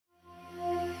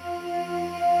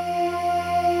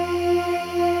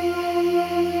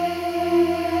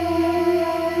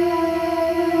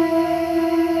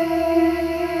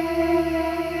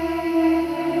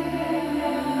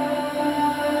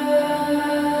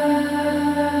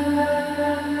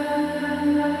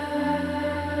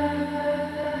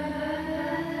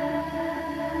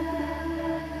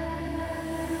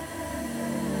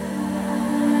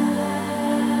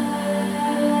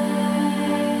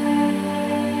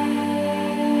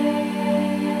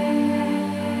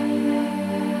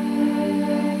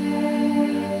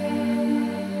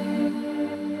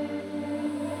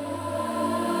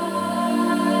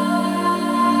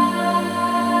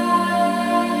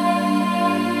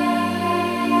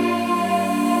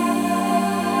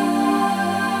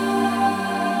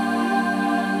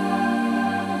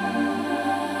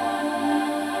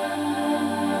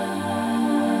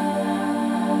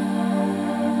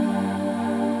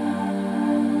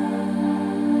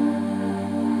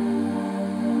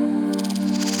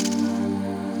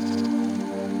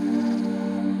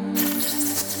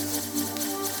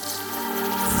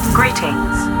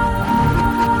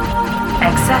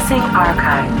Accessing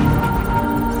archive.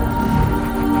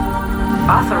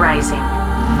 Authorizing.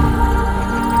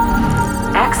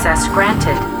 Access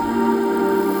granted.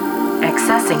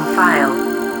 Accessing file.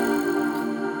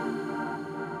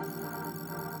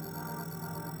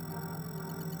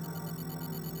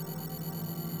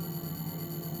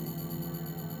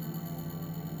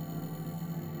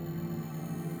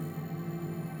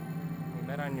 We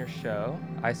met on your show,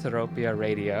 Isoropia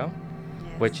Radio,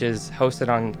 Yes. which is hosted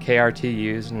on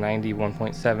KRTU's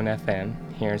 91.7 FM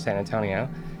here in San Antonio.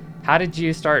 How did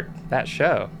you start that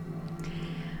show?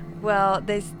 Well,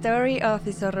 the story of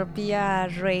Isoropia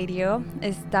Radio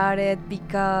started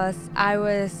because I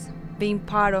was being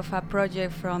part of a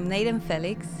project from Nathan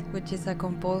Felix, which is a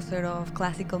composer of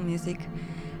classical music.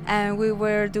 And we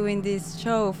were doing this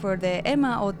show for the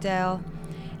Emma Hotel.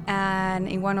 And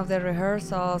in one of the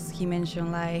rehearsals, he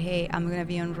mentioned like, hey, I'm going to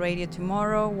be on radio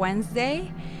tomorrow,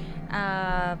 Wednesday,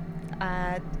 at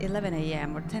 11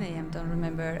 a.m. or 10 a.m., don't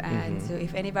remember. And so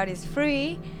if anybody's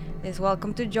free, is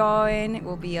welcome to join. It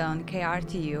will be on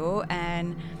KRTU.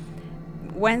 And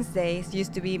Wednesdays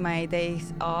used to be my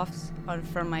days off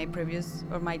from my previous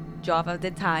or my job at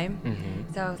the time.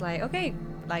 So I was like, okay,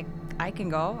 like I can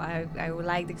go. I would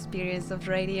like the experience of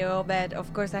radio, but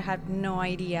of course I had no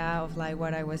idea of like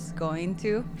what I was going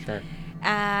to. Sure.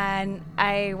 And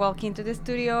I walk into the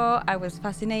studio. I was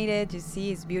fascinated. You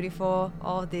see, it's beautiful.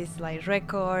 All these like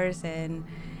records, and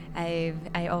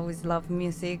I always love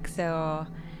music. So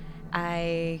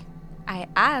I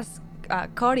asked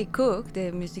Cory Cook,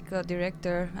 the musical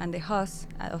director and the host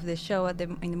of the show in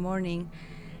the morning.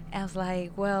 I was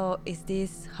like, well, is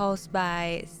this hosted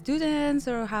by students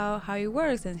or how it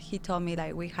works? And he told me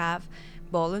like we have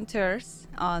volunteers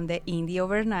on the Indie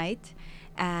Overnight,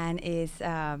 and it's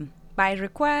by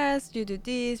request you do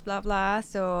this, blah blah.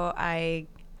 So I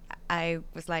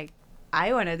was like,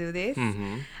 I want to do this.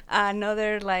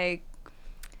 Another like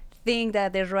thing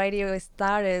that the radio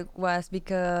started was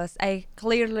because I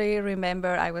clearly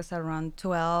remember I was around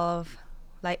 12,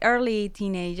 like early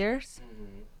teenagers,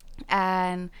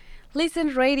 and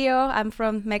listened radio. I'm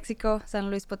from Mexico, San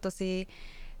Luis Potosí.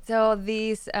 So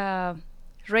this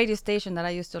radio station that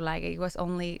I used to like, it was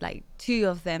only like two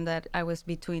of them that I was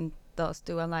between those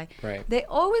two. And like, Right. they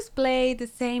always play the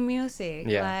same music.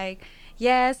 Yeah. Like,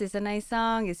 yes, it's a nice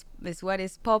song. It's what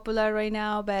is popular right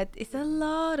now, but it's a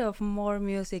lot of more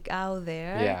music out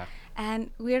there. Yeah. And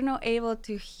we're not able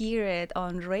to hear it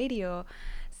on radio.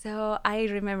 So I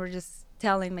remember just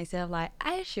telling myself like,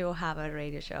 I should have a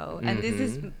radio show. And this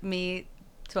is me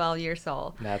 12 years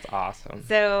old. That's awesome.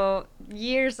 So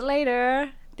years later,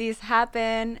 this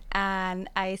happened, and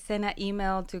I sent an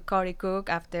email to Cory Cook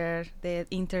after the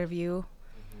interview,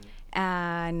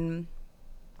 and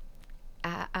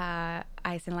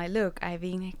I said like, look, I've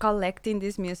been collecting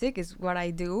this music, is what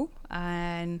I do,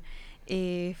 and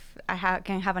if I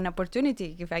can have an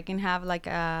opportunity, if I can have like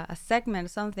a segment or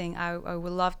something, I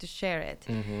would love to share it.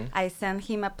 I sent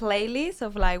him a playlist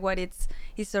of like what it's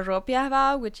Isoropia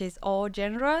about, which is all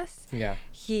genres. Yeah.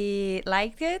 He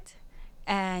liked it,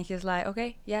 and he was like,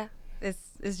 okay, yeah,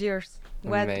 it's yours.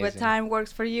 What Amazing. time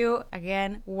works for you?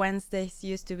 Again, Wednesdays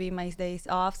used to be my days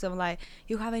off, so I'm like,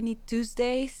 you have any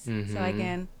Tuesdays? So I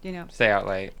can, Stay out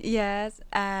late. yes,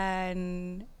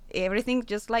 and everything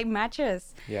just like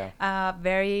matches. Yeah.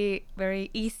 Very, very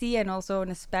easy and also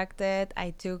unexpected.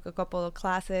 I took a couple of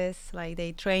classes, like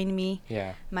they trained me.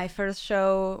 Yeah. My first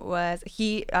show was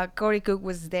Cory Cook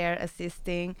was there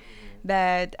assisting,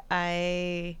 but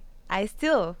I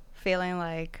still feeling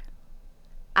like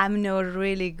I'm not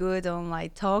really good on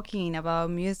like talking about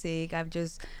music. I'm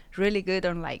just really good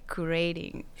on like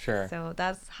curating. Sure. So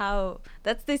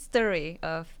that's the story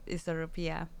of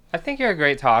Isoropia. I think you're a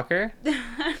great talker.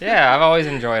 Yeah, I've always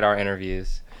enjoyed our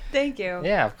interviews. Thank you.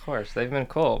 Yeah, of course. They've been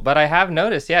cool. But I have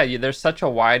noticed, there's such a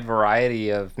wide variety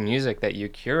of music that you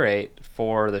curate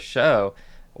for the show.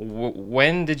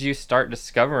 When did you start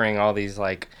discovering all these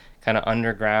like kind of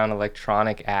underground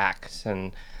electronic acts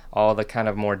and all the kind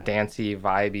of more dancey,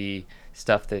 vibey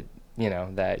stuff that,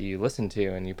 that you listen to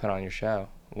and you put on your show?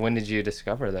 When did you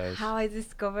discover those? How I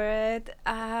discovered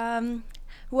it?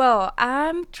 Well,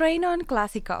 I'm trained on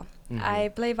classical. I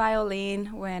play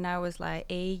violin when I was like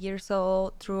 8 years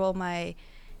old through all my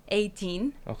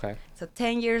 18. Okay. So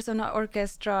 10 years on an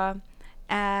orchestra.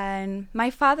 And my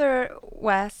father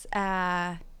was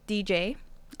a DJ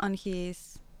on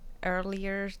his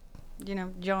earlier,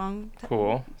 young.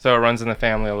 Cool. So it runs in the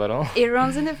family a little. It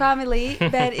runs in the family,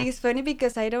 but it's funny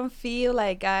because I don't feel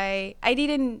like I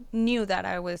didn't knew that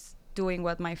I was doing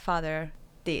what my father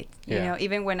did. You Yeah. know,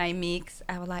 even when I mix,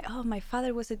 I was like, oh, my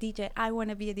father was a DJ. I want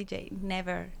to be a DJ.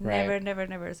 Never, never, Right. never,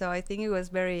 never. So I think it was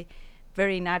very,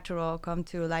 very natural come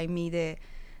to like me the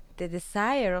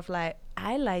desire of like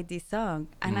I like this song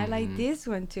and I like Mhm. this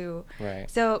one too. Right.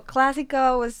 So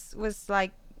classical was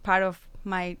like part of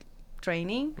my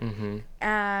training, Mm-hmm.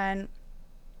 and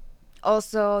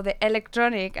also the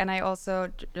electronic. And I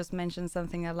also just mentioned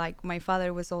something that like my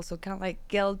father was also kind of like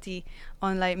guilty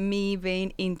on like me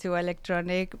being into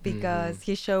electronic because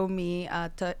he showed me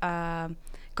a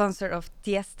concert of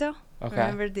Tiesto. Okay.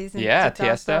 Remember this in Yeah,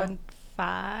 Tiesto.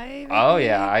 2005? Oh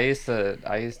yeah, think?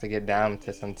 I used to get down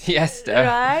to some Tiesto.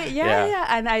 Right? Yeah, Yeah. yeah.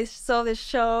 And I saw the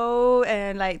show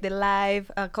and like the live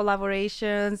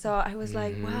collaboration. So I was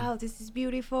like, Mhm. wow, this is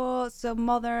beautiful. So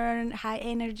modern, high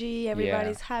energy.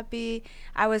 Everybody's happy.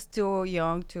 I was too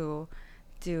young to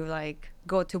like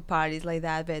go to parties like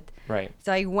that, but Right.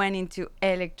 so I went into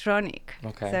electronic.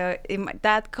 Okay. So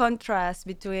that contrast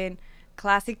between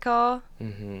classical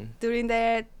Mm-hmm. during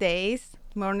the days,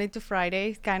 Monday to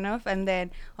Friday, kind of, and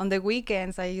then on the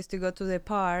weekends I used to go to the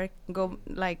park, go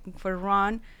like for a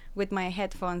run with my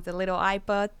headphones, the little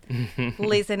iPod,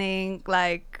 listening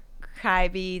like high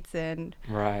beats and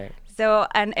Right. so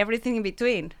and everything in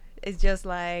between. It's just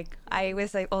like I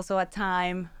was like also a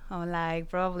time of like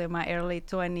probably my early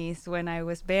 20s when I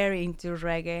was very into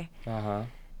reggae. Uh-huh.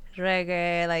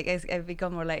 Reggae, like I've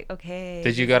become more like okay.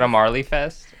 Did you this go to is- Marley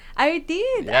Fest? I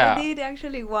did. Yeah. I did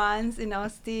actually once in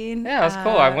Austin. Yeah, that's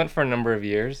cool. I went for a number of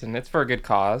years, and it's for a good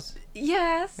cause.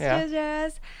 Yes, Yeah. yes,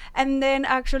 yes. And then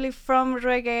actually from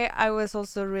reggae, I was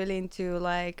also really into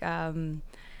like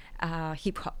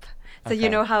hip hop. So Okay. you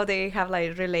know how they have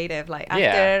like relative, like Yeah.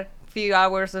 after few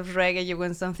hours of reggae, you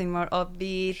want something more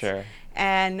upbeat. Sure.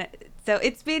 And so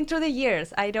it's been through the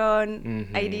years. I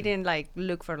Mhm. didn't like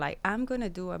look for like I'm gonna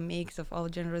do a mix of all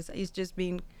genres. It's just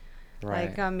been Right.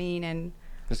 like coming and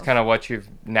Just kind of what you've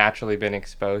naturally been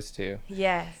exposed to.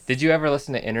 yes. Did you ever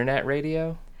listen to internet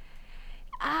radio?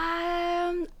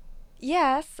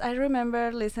 Yes, I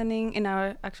remember listening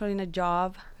actually in a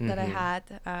job that I Mhm.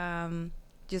 had,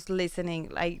 just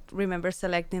listening. I remember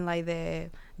selecting like the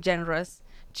genres.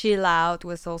 Chill out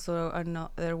was also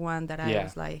another one that I Yeah.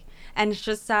 was like, and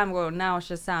Shazam. Well, now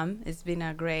Shazam has been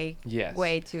a great Yes.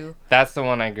 way to. That's the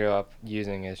one I grew up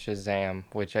using is Shazam,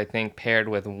 which I think paired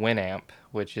with Winamp,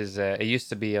 which is it used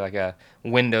to be like a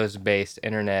Windows-based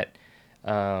internet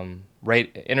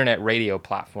internet radio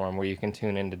platform where you can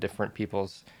tune into different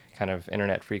people's kind of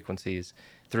internet frequencies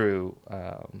through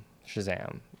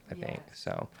Shazam, I think. Yes.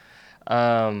 So,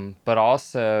 but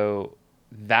also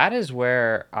that is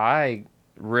where I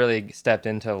really stepped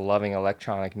into loving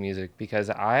electronic music because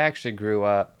I actually grew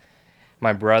up.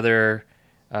 My brother,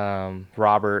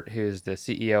 Robert, who's the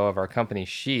CEO of our company,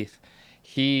 Sheath,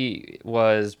 he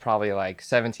was probably like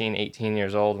 17, 18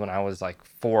 years old when I was like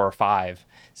 4 or 5.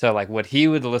 So like what he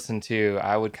would listen to,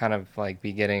 I would kind of like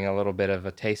be getting a little bit of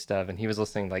a taste of, and he was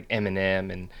listening to like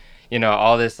Eminem and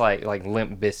all this like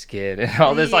Limp Bizkit and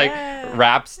all this like Yeah.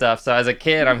 rap stuff. So as a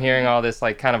kid, I'm hearing all this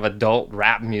like kind of adult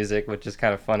rap music, which is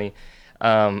kind of funny.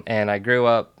 And I grew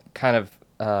up kind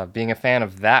of being a fan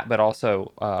of that, but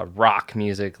also rock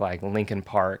music like Linkin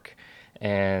Park.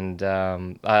 And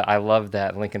I love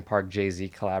that Linkin Park Jay-Z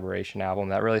collaboration album.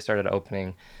 That really started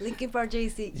opening. Linkin Park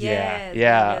JC. Yeah, Yes,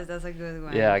 yeah. yes, that's a good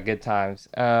one. Yeah, good times.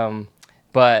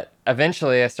 But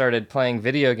eventually I started playing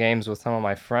video games with some of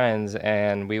my friends,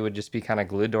 and we would just be kind of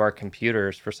glued to our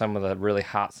computers for some of the really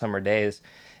hot summer days.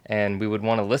 And we would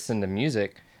want to listen to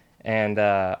music. And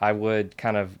I would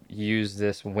kind of use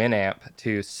this Winamp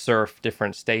to surf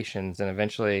different stations. And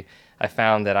eventually I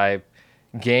found that I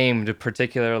gamed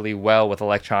particularly well with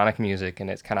electronic music, and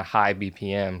it's kind of high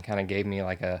BPM, kind of gave me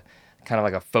like a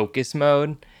focus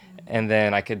mode. And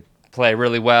then I could play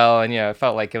really well, and it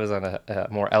felt like it was on a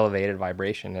more elevated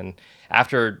vibration. And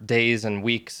after days and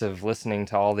weeks of listening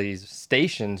to all these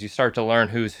stations, you start to learn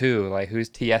who's who, like who's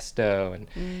Tiesto, and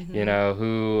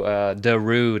who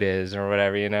Darude is or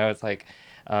whatever. It's like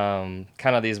kind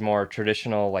of these more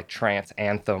traditional like trance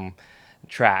anthem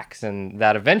tracks, and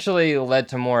that eventually led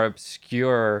to more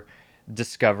obscure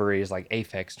discoveries like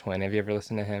Aphex Twin. Have you ever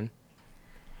listened to him?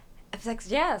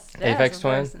 Yes. Aphex of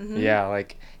Twin? course. Mhm. Yeah,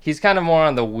 like he's kind of more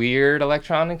on the weird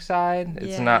electronic side.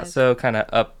 It's not Yes. so kind of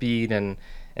upbeat and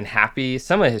happy.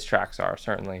 Some of his tracks are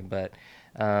certainly, but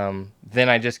then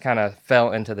I just kind of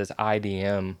fell into this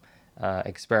IDM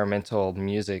experimental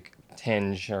music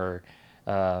tinge or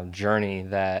journey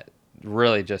that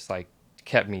really just like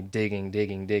kept me digging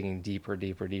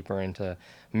deeper into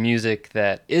music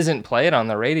that isn't played on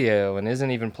the radio and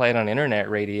isn't even played on internet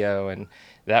radio, and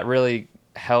that really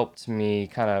helped me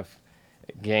kind of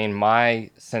gain my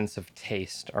sense of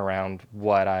taste around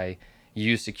what I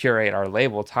use to curate our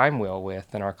label Time Wheel with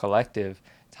and our collective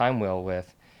Time Wheel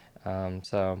with.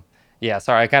 So yeah,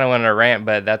 sorry, I kind of went on a rant,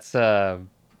 but that's a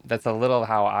little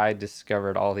how I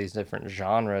discovered all these different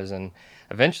genres and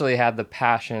eventually had the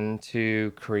passion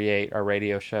to create a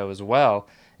radio show as well.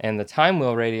 And the Time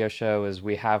Wheel radio show is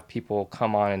we have people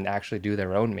come on and actually do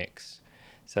their own mix.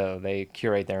 So they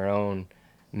curate their own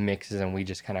mixes and we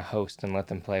just kind of host and let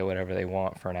them play whatever they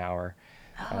want for an hour.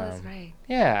 Oh, that's right.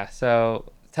 Yeah, so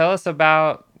tell us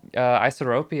about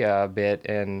Isoropia a bit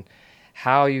and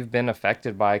how you've been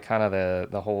affected by kind of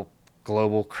the whole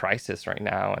global crisis right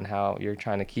now and how you're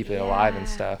trying to keep it alive and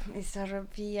stuff.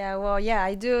 Isarapia. Well, yeah,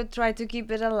 I do try to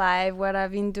keep it alive. What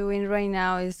I've been doing right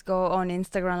now is go on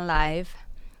Instagram Live,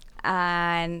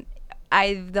 and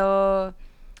I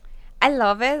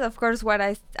love it. Of course, what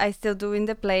I still do in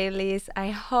the playlist. I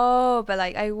hope,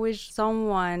 like, I wish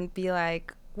someone be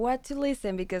like, what to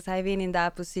listen, because I've been in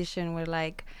that position where,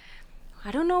 like,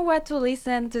 I don't know what to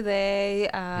listen today.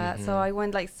 So I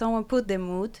want, like, someone put the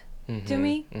mood to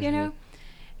me, you know?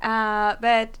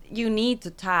 But you need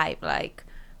to type, like,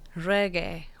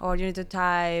 reggae, or you need to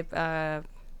type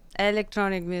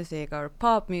electronic music or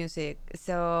pop music.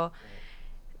 So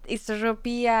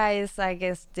Isopia is, I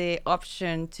guess, the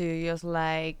option to just,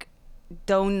 like,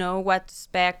 don't know what to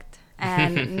expect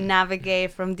and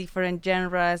navigate from different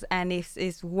genres, and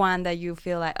it's one that you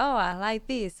feel like, oh, I like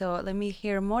this, so let me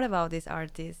hear more about this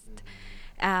artist.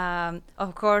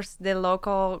 Of course, the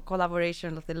local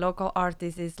collaboration of the local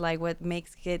artists is like what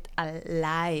makes it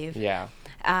alive. Yeah.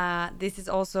 This is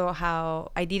also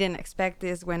how I didn't expect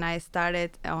this when I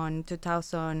started on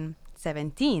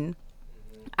 2017.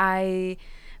 I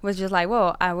was just like,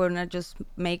 well, I want to just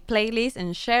make playlists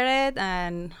and share it,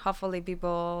 and hopefully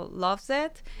people loves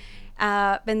it.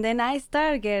 But then I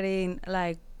started getting,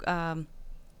 like,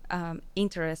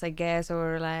 interest, I guess,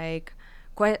 or like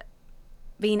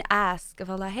being asked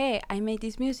about, like, hey, I made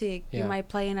this music, you might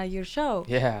play it at your show.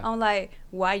 Yeah. I'm like,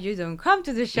 why you don't come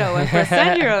to the show and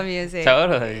present your own music?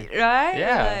 Totally. Right?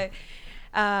 Yeah.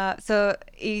 Like, so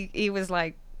it was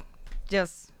like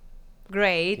just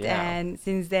great. Yeah. And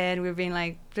since then we've been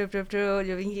like, you've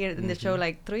been here in the show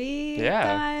like 3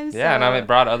 times. Yeah, and so- I've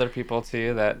brought other people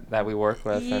too that we work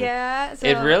with. And Yeah. So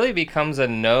it really becomes a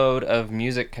node of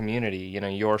music community, you know,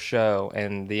 your show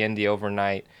and the Indie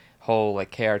Overnight whole,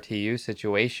 like, KRTU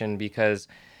situation, because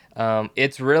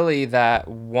it's really that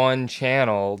one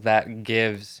channel that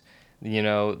gives, you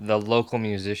know, the local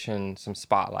musician some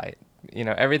spotlight. You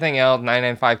know, everything else,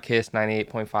 995 KISS,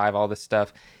 98.5, all this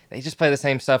stuff, they just play the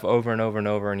same stuff over and over and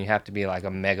over, and you have to be like a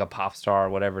mega pop star or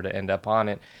whatever to end up on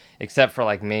it, except for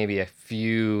like maybe a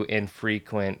few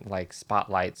infrequent like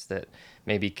spotlights that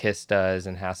maybe KISS does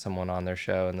and has someone on their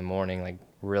show in the morning, like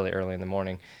really early in the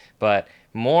morning. But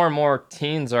more and more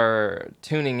teens are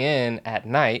tuning in at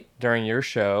night during your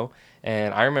show,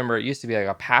 and I remember it used to be like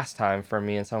a pastime for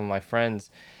me and some of my friends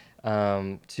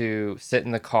to sit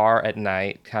in the car at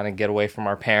night, kind of get away from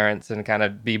our parents and kind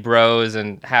of be bros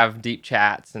and have deep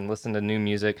chats and listen to new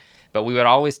music. But we would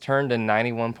always turn to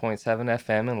 91.7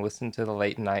 FM and listen to the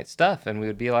late night stuff. And we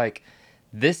would be like,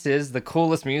 this is the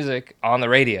coolest music on the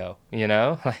radio, you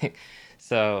know? Like,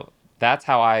 so that's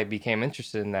how I became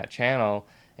interested in that channel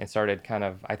and started kind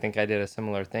of, I think I did a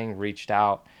similar thing, reached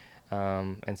out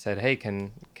and said, hey,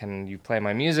 can you play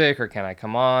my music, or can I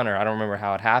come on? Or I don't remember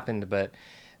how it happened, but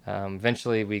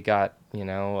eventually we got, you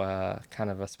know, kind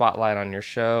of a spotlight on your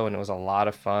show, and it was a lot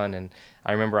of fun. And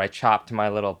I remember I chopped my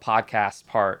little podcast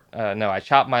part. I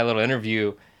chopped my little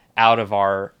interview out of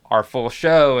our full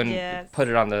show and Yes. put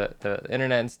it on the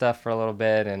internet and stuff for a little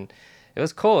bit. And it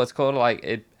was cool. It's cool to, like,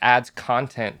 it adds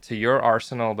content to your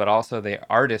arsenal, but also the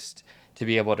artist to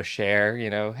be able to share, you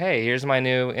know, hey, here's my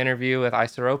new interview with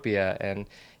Isoropia, and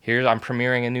I'm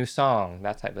premiering a new song,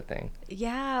 that type of thing.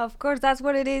 yeah, of course, that's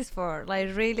what it is for.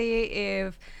 Like, really,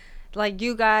 if like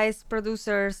you guys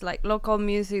producers, like local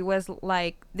music was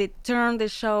like, they turned the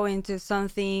show into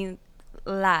something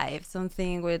live,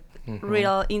 something with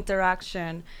real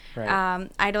interaction. Right.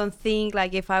 I don't think,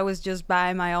 like, if I was just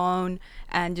by my own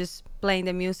and just playing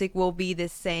the music will be the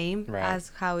same Right.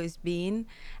 as how it's been.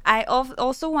 I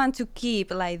also want to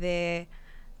keep, like, the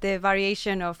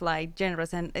variation of, like,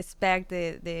 genres and expect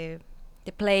the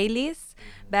playlist,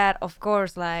 but of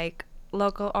course, like,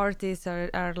 local artists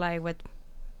are like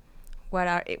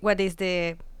what is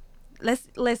the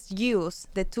let's use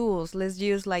the tools, let's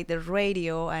use, like, the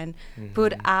radio and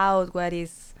put out what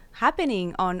is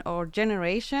happening on our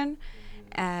generation.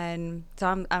 And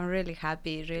so I'm really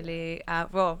happy. Really,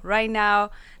 well, right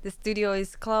now the studio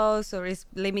is closed or is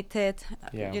limited,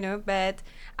 Yeah. But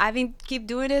I've been keep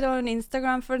doing it on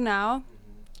Instagram for now.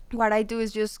 What I do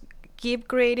is just keep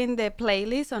creating the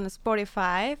playlist on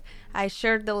Spotify. I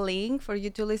share the link for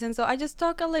you to listen. So I just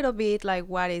talk a little bit like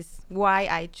why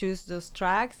I choose those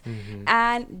tracks.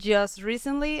 And just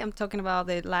recently, I'm talking about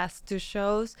the last two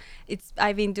shows.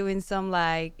 I've been doing some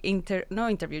like no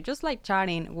interview, just like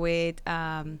chatting with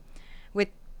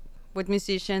with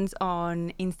musicians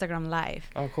on Instagram Live.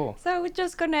 Oh, cool. So we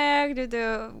just connect, do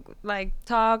the like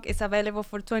talk. It's available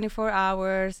for 24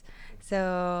 hours.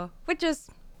 So we just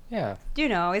Yeah.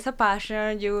 it's a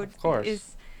passion. Of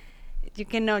course. You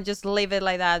cannot just leave it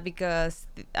like that because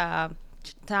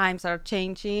times are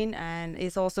changing, and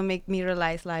it's also make me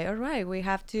realize like, all right, we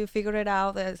have to figure it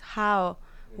out as how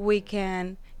we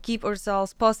can keep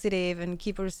ourselves positive and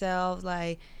keep ourselves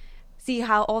like see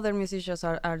how other musicians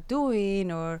are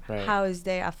doing or Right. how is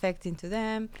they affecting to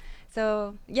them.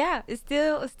 So yeah, it's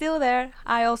still there.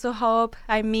 I also hope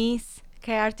I miss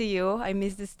KRTU. I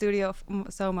miss the studio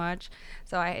so much.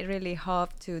 So I really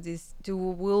hope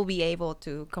will be able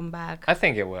to come back. I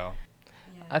think it will.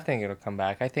 Yeah. I think it'll come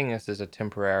back. I think this is a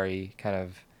temporary kind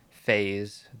of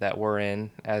phase that we're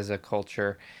in as a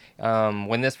culture.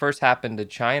 When this first happened to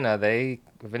China, they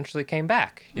eventually came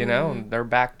back. They're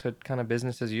back to kind of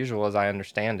business as usual, as I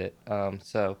understand it.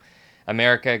 So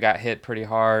America got hit pretty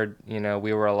hard.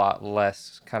 We were a lot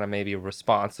less kind of maybe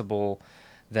responsible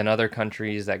than other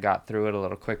countries that got through it a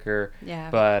little quicker. Yeah.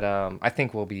 But I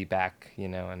think we'll be back,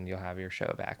 and you'll have your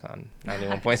show back on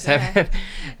 91.7.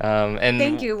 And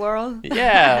Thank you, world.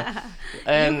 Yeah.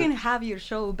 And you can have your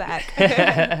show back.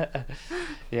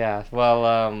 yeah.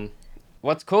 Well,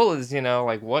 what's cool is,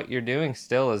 like what you're doing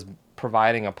still is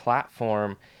providing a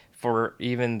platform for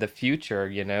even the future,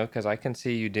 because I can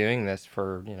see you doing this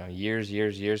for,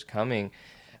 years coming.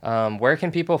 Where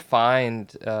can people find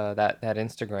that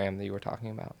Instagram that you were talking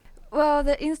about? Well,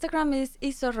 the Instagram is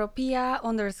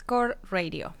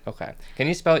isoropia_radio. Okay. Can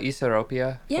you spell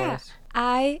Isoropia for Yeah. us?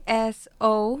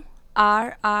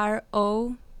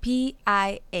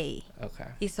 ISORROPIA. Okay.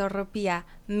 Isoropia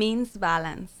means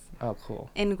balance Oh, cool.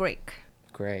 in Greek.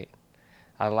 Great.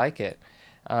 I like it.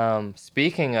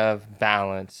 Speaking of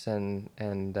balance and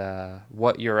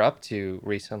what you're up to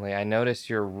recently, I noticed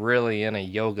you're really in a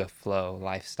yoga flow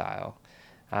lifestyle.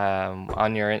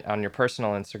 On your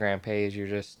personal Instagram page,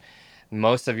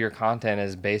 most of your content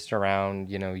is based around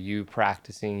you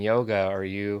practicing yoga or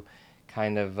you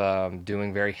kind of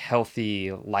doing very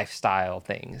healthy lifestyle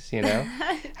things.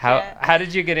 How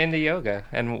did you get into yoga,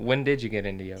 and when did you get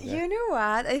into yoga? You know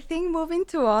what? I think moving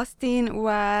to Austin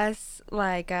was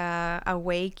like a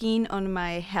awakening on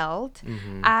my health.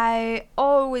 Mm-hmm. I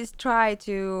always try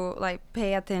to like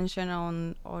pay attention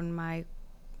on my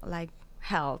like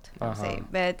health, I would say.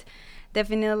 But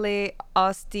definitely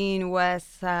Austin was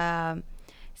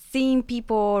seeing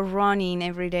people running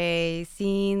every day,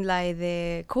 seeing like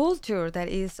the culture that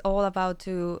is all about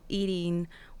to eating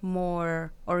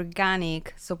more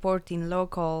organic, supporting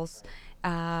locals,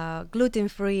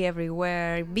 gluten-free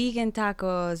everywhere, vegan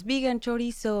tacos, vegan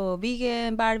chorizo,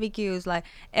 vegan barbecues, like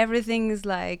everything is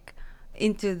like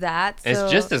into that.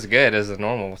 It's just as good as the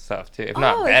normal stuff too, if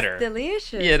not better. It's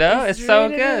delicious. It's so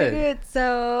really, good. Really good.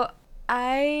 So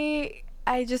I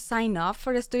just signed up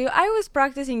for the studio. I was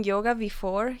practicing yoga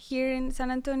before here in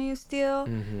San Antonio still,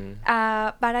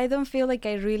 but I don't feel like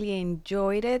I really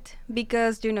enjoyed it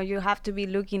because you have to be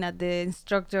looking at the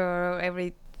instructor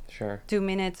every 2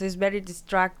 minutes. So it's very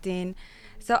distracting.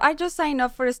 So I just signed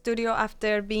up for a studio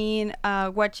after being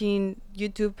watching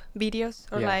YouTube videos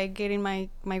or like getting my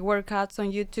workouts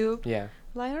on YouTube. Yeah.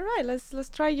 Like, all right, let's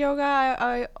try yoga.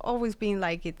 I always been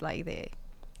like it, like the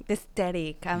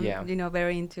aesthetic. I'm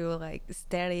very into like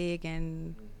aesthetic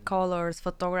and colors,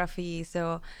 photography.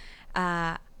 So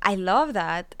I love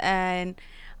that. And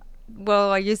well,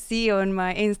 what you see on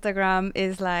my Instagram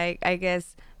is like, I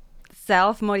guess,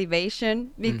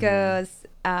 self-motivation because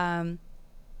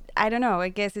I don't know, I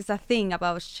guess it's a thing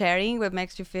about sharing what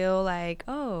makes you feel like,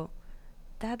 oh,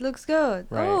 that looks good.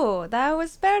 Right. Oh, that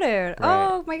was better. Right.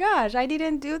 Oh my gosh, I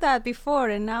didn't do that before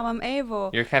and now I'm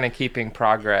able. You're kind of keeping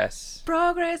progress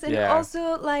And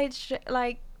also like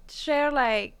share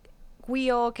like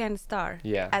we all can start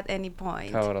at any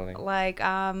point. Totally. Like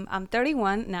I'm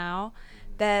 31 now.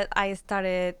 That I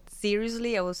started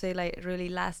seriously, I would say like really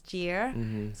last year.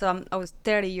 So I was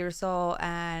 30 years old,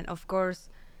 and of course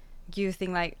you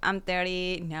think like I'm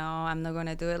 30, no, I'm not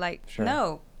gonna do it. Like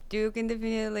no, you can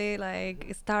definitely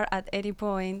like start at any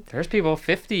point. There's people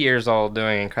 50 years old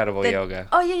doing incredible That- yoga.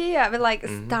 Oh yeah, but like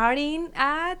Mhm. starting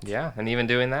at Yeah, and even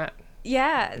doing that.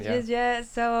 yeah, Yeah. yeah.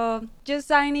 So just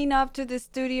signing up to the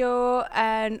studio,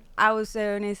 and I was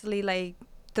honestly like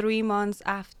 3 months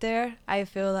after, I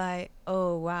feel like,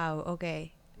 oh wow,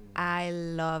 okay, I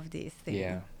love this thing.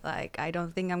 Yeah. Like I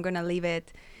don't think I'm gonna leave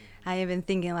it. I even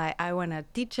thinking like I wanna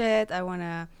teach it. I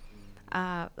wanna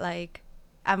like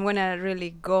I'm gonna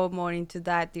really go more into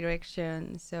that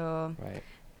direction. So Right.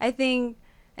 I think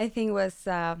was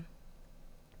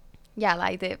yeah,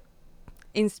 like the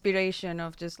inspiration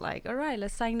of just like, all right,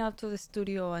 let's sign up to the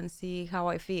studio and see how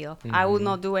I feel. I would Mhm.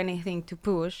 not do anything to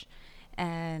push,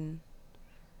 and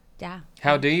yeah.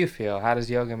 How do you feel? How does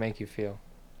yoga make you feel?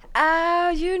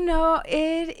 You know,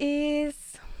 it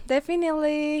is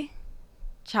definitely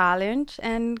challenge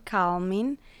and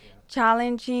calming.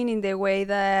 Challenging in the way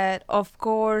that, of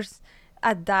course,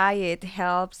 a diet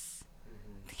helps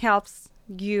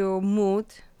you mood,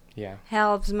 Yeah.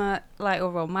 helps my like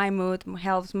overall my mood,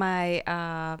 helps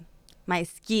my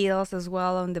skills as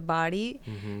well on the body.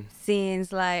 Mhm.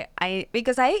 Since like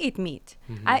because I eat meat.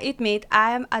 I eat meat.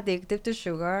 I am addicted to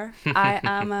sugar. I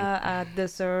am a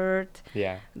dessert.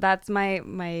 Yeah. That's my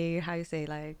how you say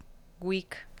like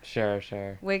Sure,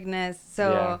 sure. weakness. So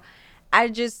Yeah. I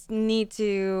just need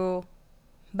to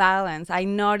balance. I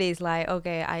notice like,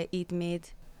 okay, I eat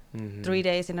meat Mhm. 3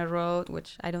 days in a row,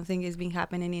 which I don't think has been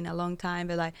happening in a long time.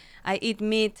 But like, I eat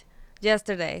meat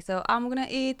yesterday, so I'm gonna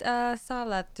eat a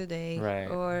salad today. Right.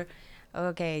 Or,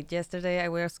 okay, yesterday I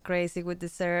was crazy with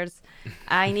desserts.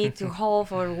 I need to hold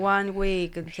for 1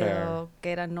 week until Sure.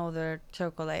 get another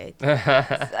chocolate.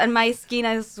 And my skin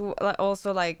is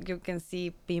also like you can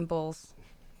see pimples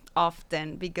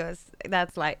often because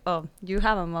that's like, oh, you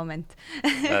have a moment.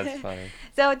 That's funny.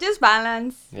 So just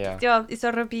balance. Yeah.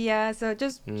 Isotropia. So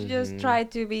just Mhm. try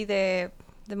to be the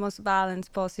most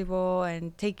balanced possible and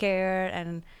take care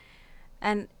and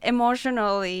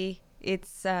emotionally it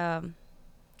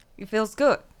feels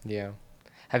good. Yeah.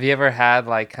 Have you ever had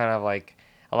like kind of like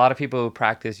a lot of people who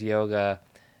practice yoga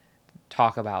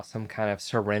talk about some kind of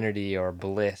serenity or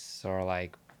bliss or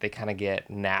like they kind of get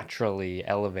naturally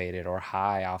elevated or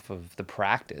high off of the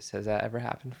practice. Has that ever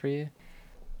happened for you?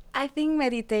 I think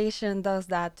meditation does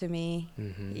that to me.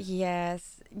 Mhm.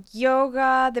 Yes.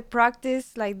 Yoga, the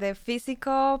practice, like the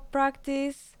physical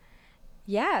practice.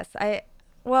 Yes. I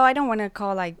don't want to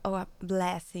call like, oh,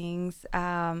 blessings.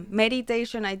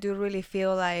 Meditation, I do really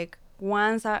feel like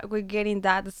once we get in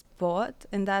that spot,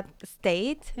 in that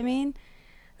state, I mean,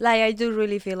 like I do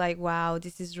really feel like, wow,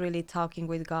 this is really talking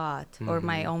with God or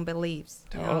my Mhm. own beliefs.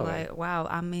 You know, Totally. like, wow,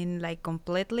 I'm in like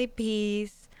completely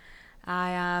peace. I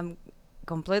am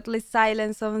completely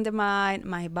silence on the mind.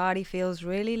 My body feels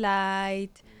really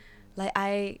light. Like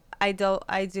I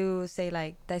do say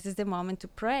like this is the moment to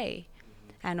pray.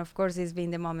 And of course it's been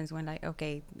the moments when like,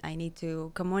 okay, I need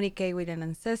to communicate with an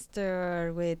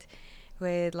ancestor, with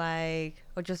like,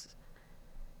 or just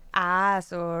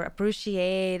ask or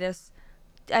appreciate us.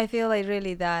 I feel like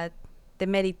really that the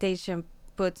meditation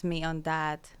puts me on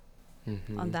that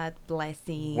Mhm.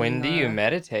 blessing. When do you or-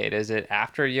 meditate? Is it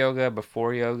after yoga,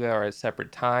 before yoga, or at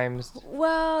separate times?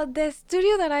 Well, the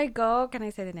studio that I go, can I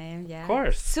say the name? Yeah. Of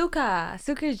course.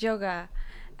 Suka's Yoga.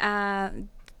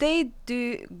 They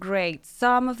do great.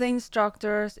 Some of the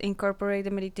instructors incorporate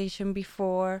the meditation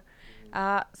before,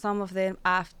 some of them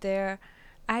after.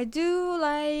 I do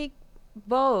like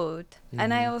both.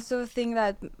 And I Mhm. also think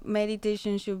that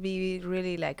meditation should be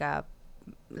really like a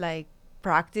like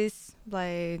practice,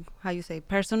 like how you say,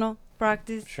 personal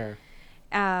practice. Sure.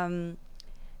 Um,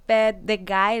 but the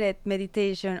guided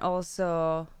meditation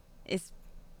also is,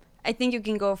 I think you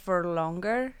can go for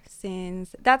longer,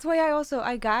 since that's why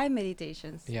I guide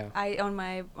meditations. Yeah. I on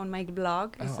my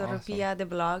blog, Oh, Isotropia, the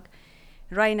blog.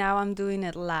 Right now I'm doing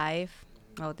it live.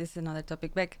 Oh, this is another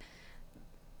topic, but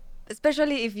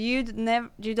especially if you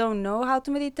don't know how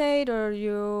to meditate, or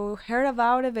you heard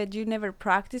about it but you never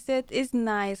practice it, it's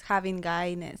nice having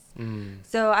guidance. Mm.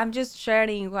 So I'm just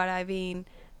sharing what I've been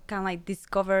kind of like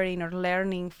discovering or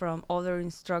learning from other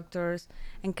instructors,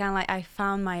 and kind of like I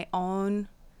found my own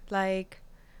like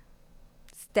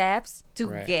steps to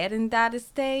Right. get in that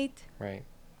state, Right.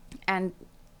 and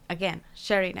again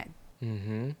sharing it.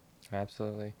 Mm-hmm.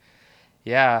 Absolutely.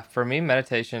 Yeah, for me,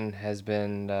 meditation has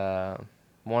been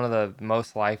one of the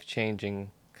most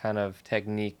life-changing kind of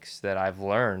techniques that I've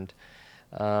learned.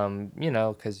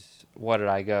 Because what did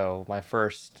I go? My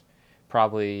first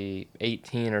probably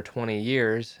 18 or 20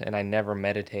 years, and I never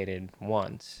meditated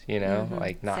once,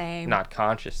 like Same. not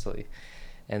consciously.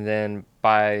 And then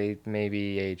by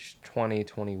maybe age 20,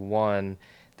 21,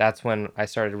 that's when I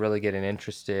started really getting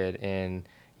interested in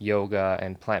yoga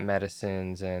and plant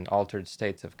medicines and altered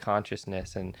states of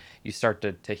consciousness. And you start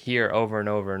to hear over and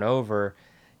over and over,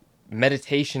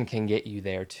 meditation can get you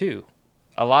there too.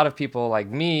 A lot of people like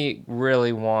me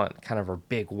really want kind of a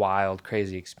big, wild,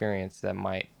 crazy experience that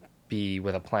might be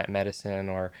with a plant medicine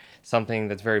or something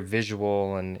that's very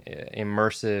visual and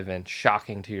immersive and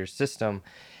shocking to your system.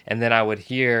 And then I would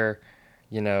hear,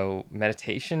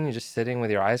 meditation, you're just sitting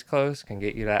with your eyes closed, can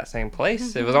get you to that same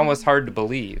place. It was almost hard to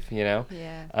believe,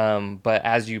 Yeah. But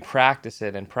as you practice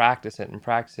it and practice it and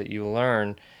practice it, you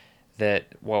learn that,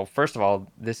 well, first of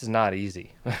all, this is not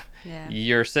easy. Yeah.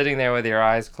 You're sitting there with your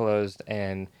eyes closed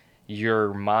and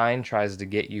your mind tries to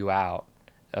get you out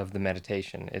of the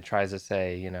meditation. It tries to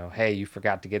say, hey, you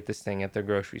forgot to get this thing at the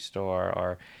grocery store,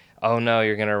 or, oh no,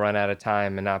 you're going to run out of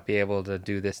time and not be able to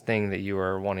do this thing that you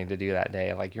were wanting to do that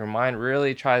day. Like, your mind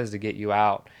really tries to get you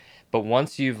out. But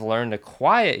once you've learned to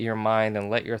quiet your mind and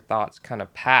let your thoughts kind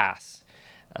of pass,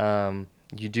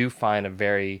 you do find a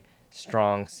very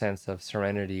strong sense of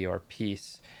serenity or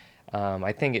peace.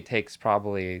 I think it takes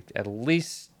probably at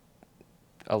least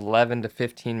 11 to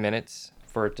 15 minutes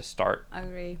for it to start I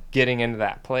agree. getting into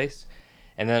that place.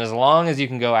 And then as long as you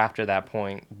can go after that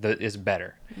point, is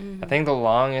better. I think the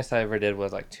longest I ever did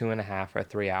was like 2.5 or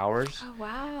 3 hours. Oh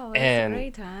wow, that's And a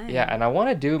great time. yeah, and I want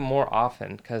to do it more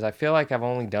often because I feel like I've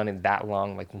only done it that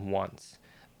long like once.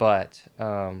 But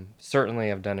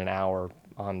certainly I've done an hour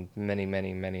on many,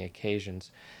 many, many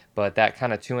occasions. But that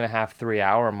kind of 2.5, 3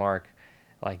 hour mark,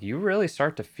 like, you really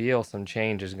start to feel some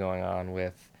changes going on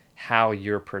with how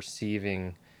you're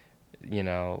perceiving,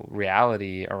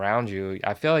 reality around you.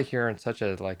 I feel like you're in such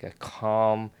a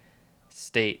calm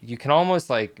state. You can almost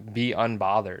like be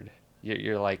unbothered.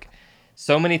 You're like,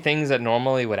 so many things that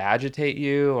normally would agitate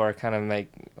you or kind of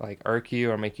make like irk you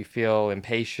or make you feel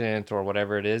impatient or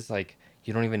whatever it is, like,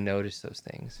 you don't even notice those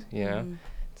things.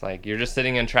 It's like you're just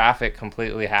sitting in traffic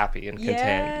completely happy and content. You're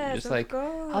Yes, just of like,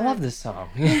 course. I love this song.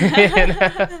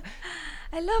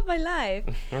 I love my life.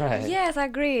 Right. Yes, I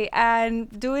agree. And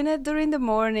doing it during the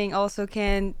morning also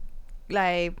can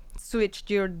like switch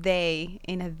your day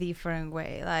in a different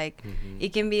way. Like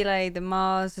it can be like the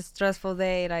most stressful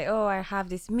day, like, oh, I have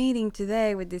this meeting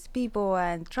today with these people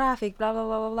and traffic, blah blah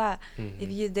blah blah blah. If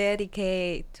you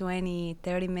dedicate 20,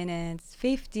 30 minutes,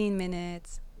 15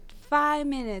 minutes, 5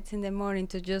 minutes in the morning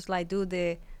to just like do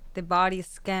the body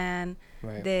scan,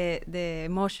 Right. the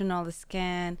emotional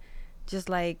scan, just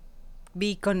like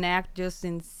be connect just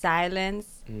in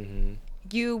silence,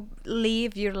 you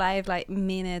live your life like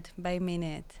minute by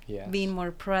minute, Yes. being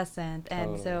more present.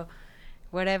 And Totally. so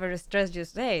whatever stress you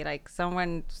say, like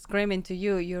someone screaming to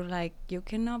you, you're like, you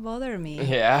cannot bother me.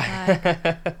 Yeah.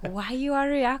 Like, why you are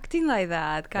reacting like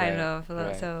that, kind Right, of.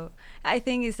 right. So I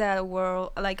think it's a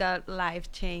world, like a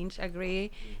life change,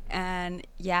 agree. And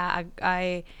yeah,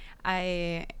 I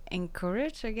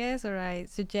encourage, I guess, or I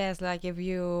suggest, like, if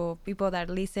you people that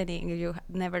are listening, if you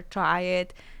never try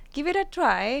it, give it a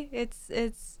try.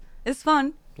 It's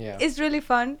fun. Yeah. It's really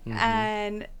fun.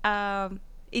 And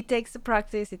it takes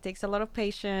practice. It takes a lot of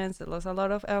patience. It takes a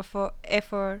lot of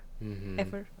effort.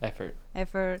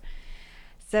 Effort.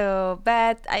 So,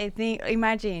 but I think,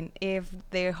 imagine if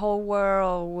the whole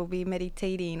world will be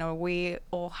meditating, or we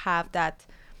all have that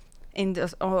in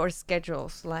our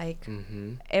schedules. Like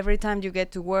every time you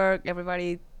get to work,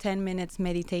 everybody 10 minutes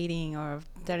meditating or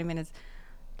 30 minutes.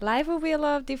 Life will be a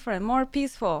lot different, more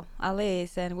peaceful, at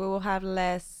least, and we will have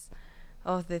less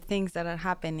of the things that are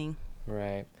happening.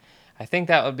 Right. I think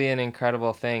that would be an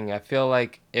incredible thing. I feel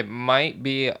like it might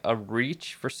be a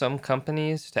reach for some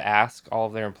companies to ask all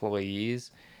of their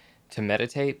employees to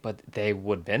meditate, but they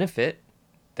would benefit.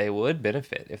 They would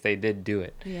benefit if they did do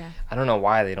it. Yeah. I don't know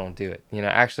why they don't do it.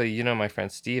 Actually, my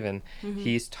friend Steven,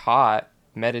 he's taught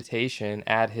meditation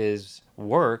at his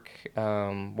work,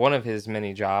 one of his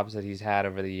many jobs that he's had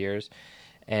over the years,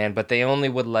 but they only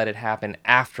would let it happen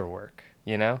after work.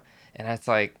 And it's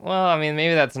like, well, I mean,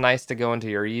 maybe that's nice to go into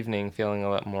your evening feeling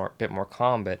a bit more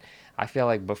calm, but I feel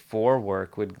like before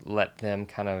work would let them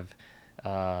kind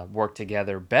of work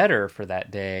together better for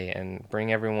that day and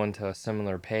bring everyone to a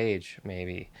similar page,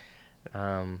 maybe.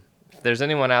 If there's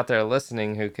anyone out there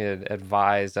listening who could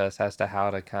advise us as to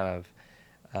how to kind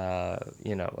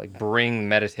of, like, bring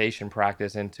meditation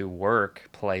practice into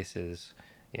workplaces,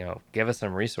 give us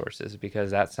some resources,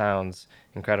 because that sounds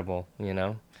incredible.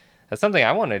 That's something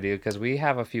I want to do, because we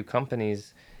have a few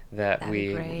companies that That'd be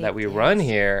we great, that we run yes.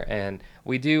 here, and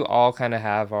we do all kind of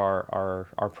have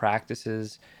our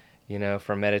practices,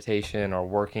 for meditation or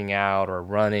working out or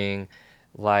running.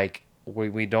 Like,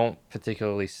 we don't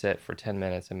particularly sit for 10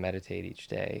 minutes and meditate each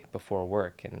day before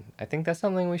work, and I think that's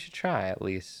something we should try at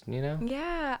least, you know?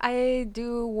 Yeah, I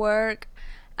do work,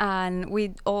 and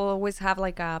we always have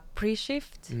like a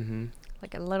pre-shift, Mm-hmm.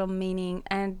 like a little meeting,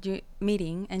 and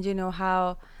you know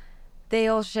how they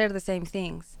all share the same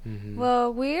things. Mm-hmm.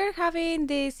 Well, we're having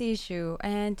this issue,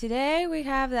 and today we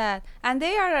have that, and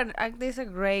they are this a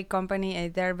great company,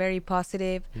 and they're very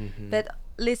positive. Mm-hmm. But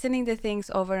listening to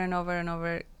things over and over and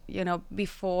over, you know,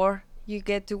 before you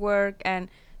get to work, and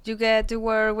you get to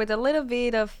work with a little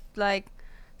bit of like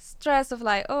stress of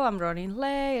like, oh, I'm running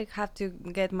late, I have to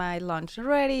get my lunch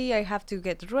ready, I have to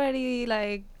get ready,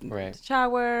 like Right.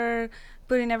 shower,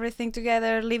 putting everything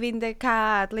together, leaving the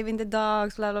cat, leaving the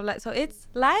dogs, blah blah blah. So it's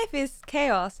life is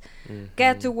chaos.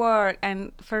 Get to work,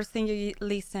 and first thing you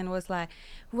listen was like,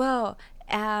 well,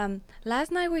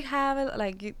 last night we have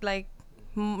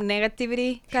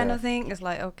negativity kind Sure. of thing. It's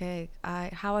like, okay,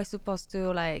 how I supposed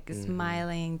to like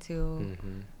smiling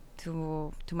Mm-hmm.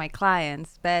 to my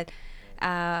clients, but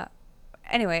uh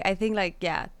anyway, I think like,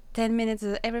 yeah, 10 minutes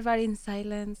of everybody in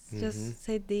silence, Mhm. just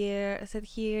sit there, sit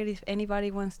here. If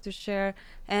anybody wants to share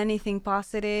anything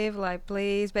positive, like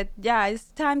please. But yeah, it's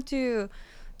time to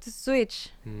switch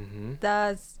Mm-hmm.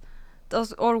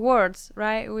 those or words,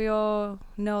 right? We all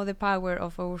know the power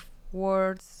of our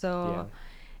words, so Yeah.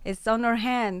 it's on our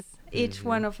hands, each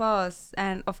one of us.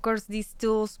 And of course these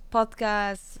tools,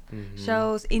 podcasts, Mhm.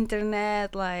 shows,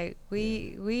 internet, like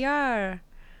we are,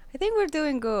 I think we're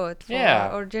doing good for Yeah.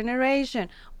 our generation.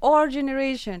 Our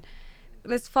generation,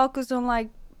 let's focus on like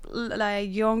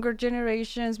younger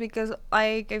generations, because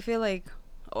like I feel like,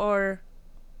 or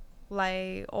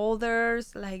like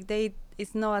olders, like they,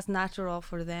 it's not as natural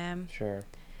for them. Sure.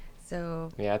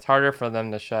 So Yeah, it's harder for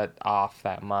them to shut off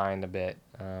that mind a bit.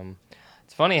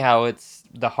 It's funny how it's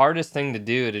the hardest thing to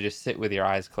do to just sit with your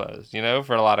eyes closed, you know,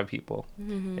 for a lot of people.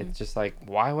 It's just like,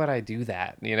 why would I do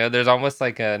that? You know, there's almost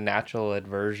like a natural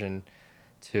aversion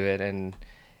to it. And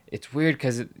it's weird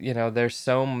because, you know, there's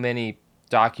so many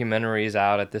documentaries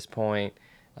out at this point,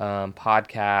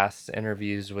 podcasts,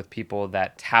 interviews with people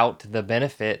that tout the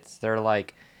benefits. They're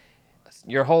like,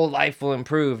 your whole life will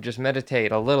improve. Just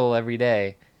meditate a little every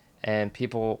day, and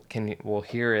people will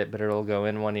hear it, but it'll go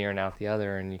in one ear and out the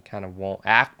other, and you kind of won't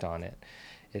act on it.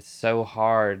 It's so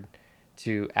hard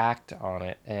to act on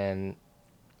it, and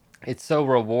it's so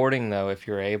rewarding though if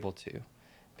you're able to,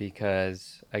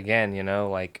 because again, you know,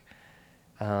 like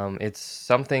it's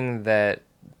something that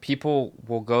people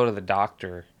will go to the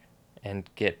doctor and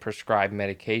get prescribed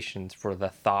medications for the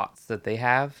thoughts that they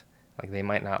have. Like they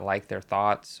might not like their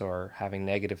thoughts, or having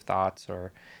negative thoughts,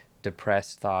 or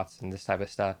depressed thoughts, and this type of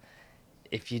stuff.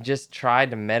 If you just tried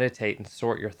to meditate and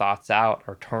sort your thoughts out,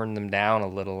 or turn them down a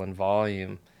little in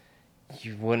volume,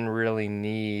 you wouldn't really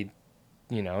need,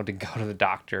 you know, to go to the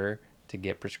doctor to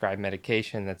get prescribed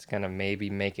medication that's going to maybe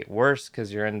make it worse,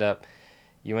 because you end up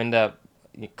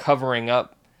covering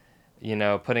up, you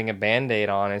know, putting a band-aid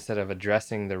on instead of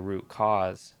addressing the root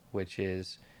cause, which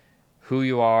is who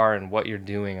you are and what you're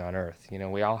doing on earth. You know,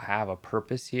 we all have a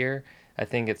purpose here. I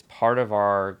think it's part of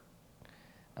our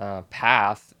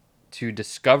path to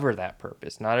discover that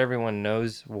purpose. Not everyone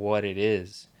knows what it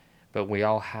is, but we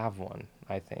all have one,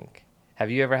 I think. Have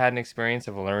you ever had an experience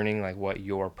of learning like what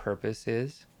your purpose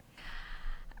is?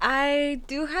 I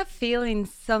do have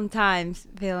feelings sometimes,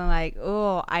 feeling like,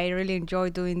 oh, I really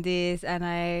enjoy doing this, and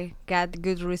I got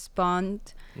good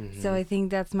response. So I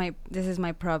think this is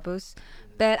my purpose.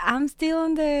 But I'm still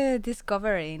on the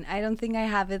discovering. I don't think I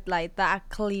have it like that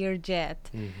clear yet.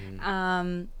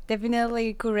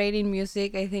 Definitely curating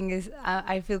music, I think is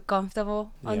I feel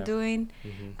comfortable on Yeah. doing.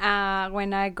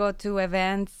 When I go to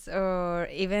events, or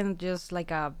even just like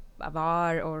a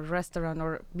bar or restaurant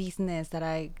or business that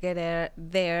I get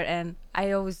there, and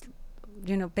I always,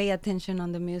 you know, pay attention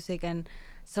on the music, and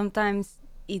sometimes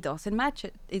it doesn't match.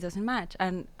 It doesn't match,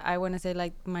 and I want to say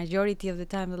like majority of the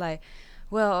time, like,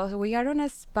 well, we are on a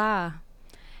spa,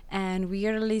 and we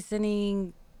are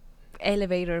listening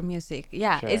elevator music.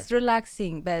 Yeah, Sure. it's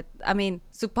relaxing, but I mean,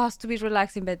 supposed to be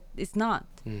relaxing, but it's not.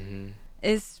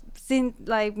 It's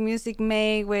like music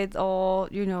made with all,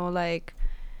 you know, like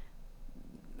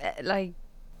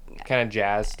Kind of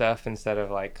jazz stuff instead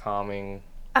of like calming.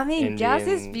 I mean, jazz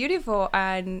is Indian- beautiful,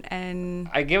 and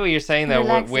I get what you're saying though.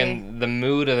 Relaxing. When the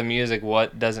mood of the music,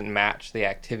 what doesn't match the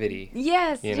activity.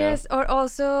 yes, You know? yes, or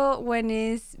also when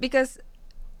it's because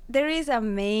there is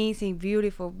amazing,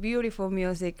 beautiful, beautiful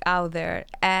music out there,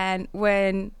 and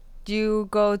when you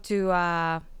go to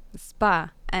a spa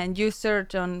and you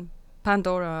search on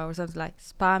Pandora or something like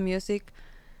spa music,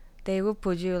 they will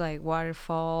put you like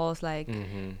waterfalls, like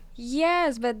Mm-hmm.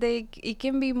 yes, but it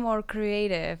can be more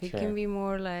creative. It Sure. can be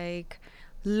more like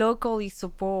locally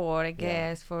support, I Yeah.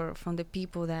 guess, for from the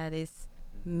people that is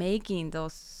making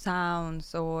those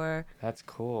sounds or That's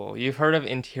cool. You've heard of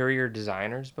interior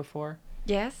designers before?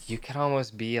 yes, You could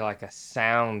almost be like a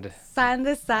sound, sound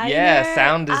designer. yeah,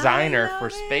 sound I designer for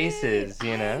love spaces, it.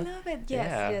 you I know? love it. Yes,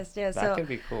 Yeah, yes, yes. that So could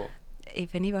be cool.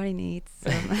 if anybody needs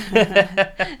some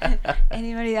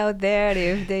anybody out there,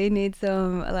 if they need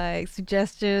some like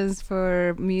suggestions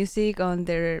for music on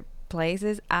their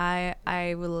places, I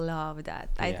will love that.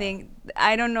 I Yeah. think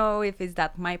I don't know if it's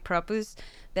that my purpose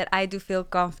that I do feel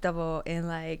comfortable in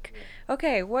like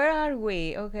okay, where are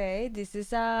we? Okay, this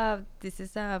is a Like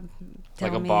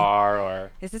tell a me bar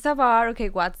or, this is a bar. Okay,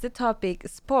 what's the topic?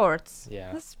 Sports.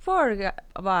 yeah, A sport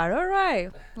bar. All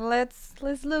right. Let's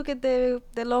look at the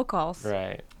locals.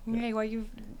 right. Okay, what you?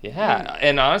 Yeah,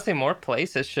 and honestly, more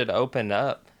places should open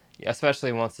up,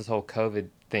 especially once this whole COVID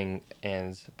thing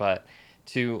ends, but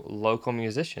to local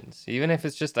musicians, even if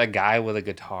it's just a guy with a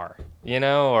guitar, you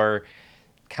know, or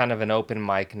kind of an open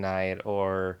mic night,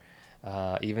 or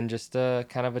even just a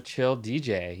kind of a chill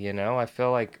DJ, you know. I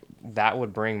feel like that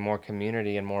would bring more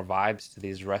community and more vibes to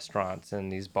these restaurants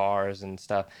and these bars and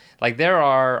stuff. Like there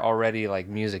are already like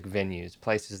music venues,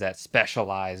 places that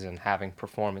specialize in having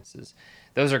performances.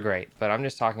 Those are great, but I'm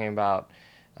just talking about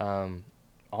um,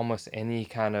 almost any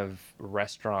kind of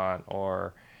restaurant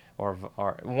or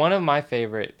one of my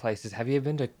favorite places. Have you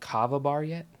been to Kava Bar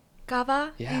yet?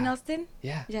 Cava in Yeah. Austin?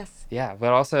 Yeah. Yes. Yeah,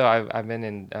 but also I've been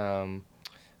in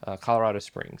Colorado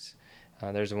Springs.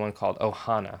 There's one called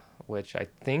Ohana, which I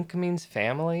think means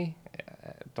family.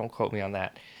 Don't quote me on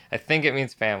that. I think it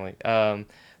means family.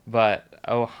 But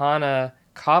Ohana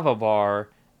Kava Bar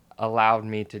allowed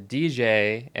me to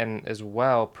DJ and as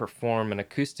well perform an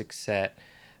acoustic set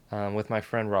with my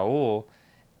friend Raul.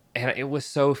 And it was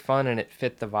so fun and it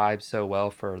fit the vibe so well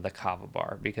for the kava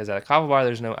bar because at a kava bar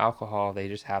there's no alcohol. They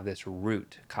just have this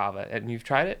root kava. And you've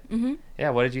tried it? Mm-hmm.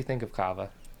 Yeah, what did you think of kava?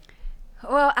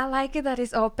 Well, I like it that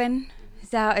it's open.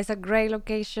 So it's a great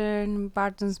location,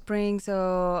 Barton Springs.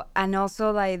 So and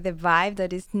also like the vibe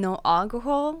that is no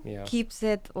alcohol Yeah. keeps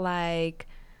it like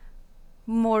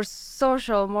more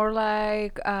social, more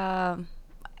like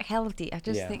healthy. I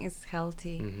just Yeah. think it's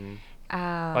healthy. Hmm.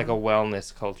 Um, Like a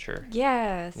wellness culture.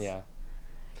 yes. Yeah.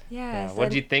 Yes. Yeah. What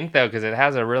do you think though? Because it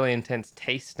has a really intense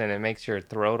taste and it makes your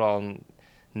throat all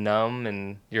numb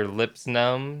and your lips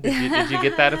numb. Did you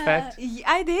get that effect?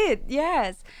 I did.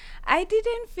 Yes. I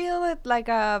didn't feel it like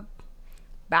a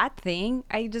bad thing.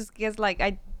 I just guess like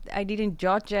I didn't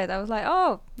judge it. I was like,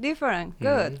 oh, different,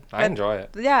 good. Mhm. I enjoy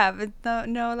it. Yeah, but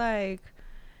no, like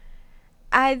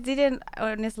I didn't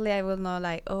honestly. I will not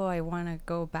like. Oh, I want to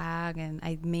go back, and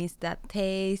I miss that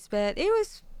taste. But it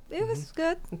was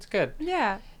good. It's good.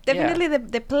 Yeah, definitely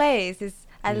the place is.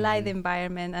 I like the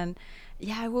environment, and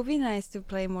yeah, it would be nice to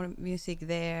play more music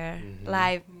there,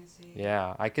 live music.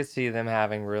 Yeah, I could see them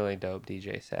having really dope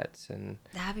DJ sets and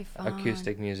That'd be fun.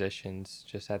 acoustic musicians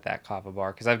just at that kava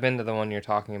bar because I've been to the one you're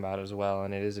talking about as well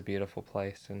and it is a beautiful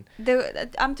place and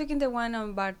I'm talking the one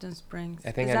on Barton Springs.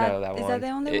 I think Is I know that one. Is that the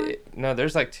only one? No,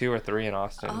 there's like 2 or 3 in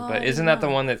Austin, Oh, but I isn't didn't that the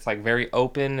know. one that's like very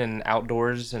open and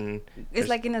outdoors and It's there's-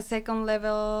 like in a second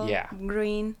level. Yeah.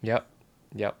 Green. Yep.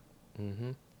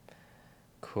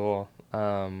 Cool.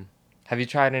 Have you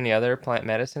tried any other plant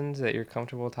medicines that you're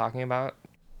comfortable talking about?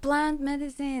 Plant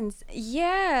medicines.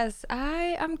 Yes,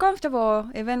 I am comfortable.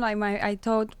 Even like I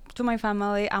told to my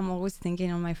family, I'm always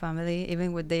thinking on my family.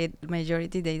 Even with the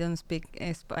majority, they don't speak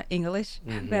English,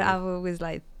 but I always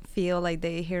like feel like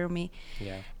they hear me.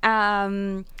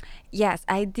 Yeah. Yes,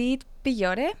 I did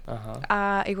peyote.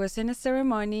 Uh-huh. It was in a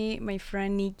ceremony. My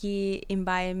friend Nikki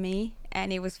invited me,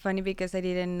 and it was funny because I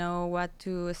didn't know what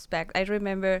to expect. I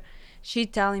remember she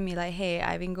telling me like, "Hey,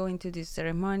 I've been going to these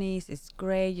ceremonies. It's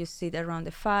great. You sit around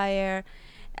the fire,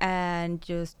 and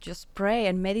just pray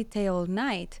and meditate all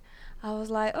night." I was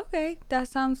like, "Okay, that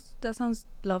sounds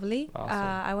lovely. Awesome.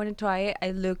 I want to try it."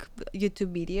 I look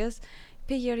YouTube videos,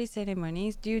 peyote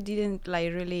ceremonies. You didn't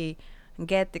like really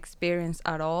get the experience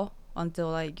at all until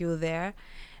like you're there.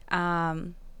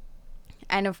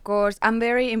 And of course I'm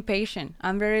very impatient.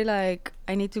 I'm very like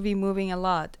I need to be moving a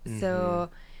lot. So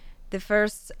the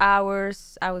first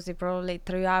hours, I would say probably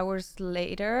 3 hours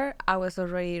later, I was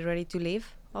already ready to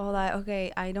leave. I was like,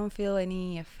 okay, I don't feel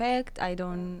any effect. I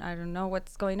don't know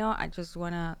what's going on. I just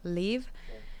wanna leave.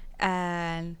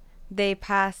 And they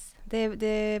passed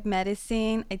the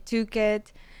medicine. I took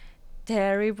it.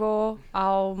 Terrible. I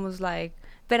almost like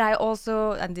but I also,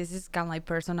 and this is kind of like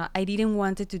personal, I didn't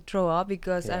want it to throw up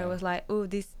because I Yeah. was like, oh,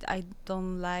 this, I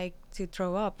don't like to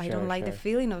throw up. I Sure, don't like the sure.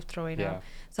 feeling of throwing Yeah. up.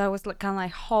 So I was like, kind of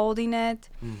like holding it,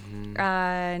 Mm-hmm.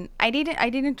 and I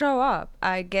didn't throw up.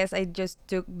 I guess I just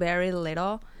took very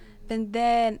little. And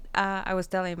then I was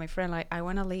telling my friend like, I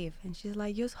want to leave, and she's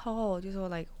like, just hold,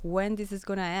 like, when this is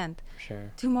gonna end? Sure.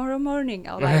 Tomorrow morning.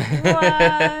 I was like,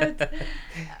 what?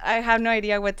 I have no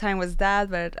idea what time was that,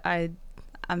 but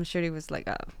I'm sure it was like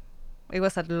it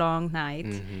was a long night.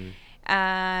 Mm-hmm.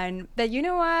 And but you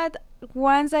know what?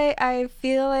 Once I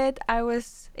feel it,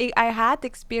 I had the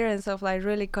experience of like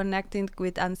really connecting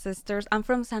with ancestors. I'm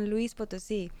from San Luis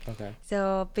Potosí, Okay. so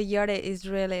peyote is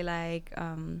really like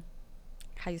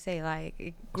how you say, like, it Is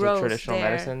it grows traditional there.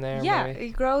 medicine there, Yeah, maybe?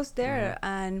 it grows there,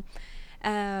 and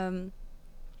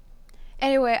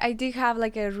anyway, I did have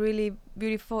like a really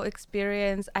beautiful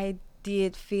experience. I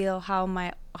did feel how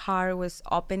my heart was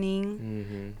opening,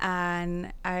 Mm-hmm.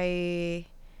 and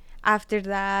after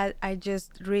that, I just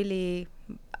really,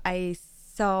 I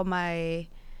saw my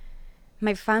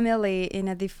family in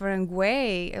a different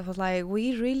way. It was like,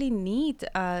 we really need,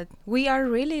 we are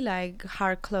really like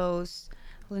heart close,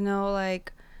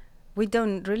 like we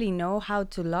don't really know how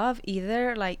to love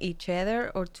either, like each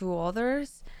other or to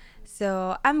others.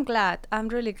 So I'm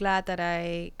really glad that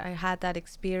I had that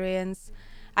experience.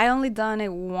 I only done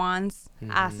it once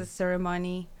as a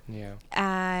ceremony, Yeah.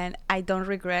 and I don't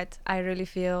regret. I really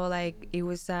feel like it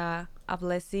was a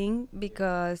blessing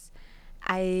because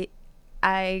I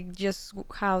I just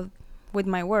how with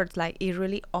my words, like, it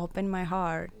really opened my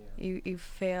heart. It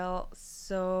felt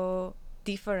so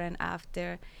different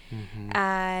after. Mm-hmm.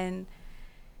 And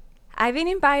I've been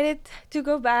invited to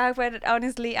go back, but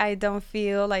honestly, I don't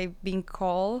feel like being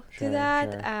called Sure, to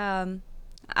that. sure.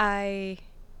 I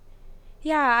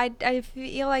yeah, I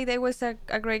feel like that was a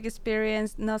great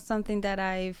experience, not something that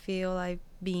I feel like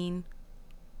being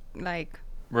like,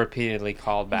 Repeatedly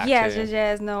called back yes, to. yes,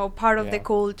 yes, no, part of the Yeah.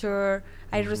 culture.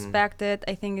 I Mhm. respect it.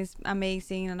 I think it's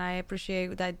amazing, and I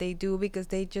appreciate that they do, because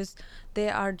they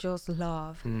are just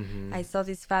love. Mm-hmm. I saw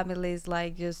these families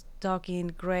like just talking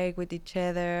great with each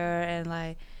other and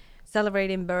like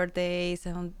celebrating birthdays,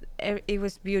 and it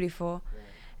was beautiful.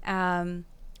 Um,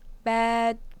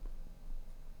 but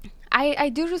I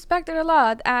do respect it a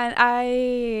lot, and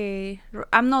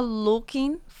I'm not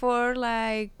looking for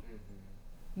like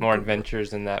More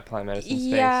adventures in that plant medicine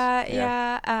space. yeah,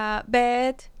 yeah.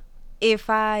 But if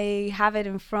I have it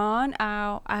in front,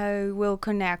 I will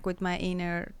connect with my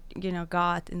inner,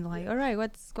 God, and like, all right,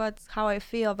 what's how I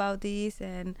feel about this,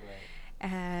 and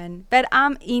but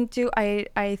I'm into.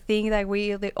 I think that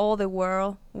all the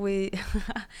world, we,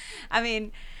 I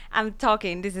mean, I'm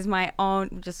talking. This is my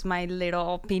own, just my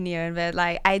little opinion, but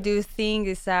like, I do think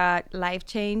it's a life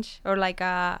change, or like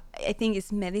I think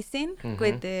it's medicine,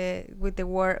 with the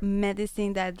word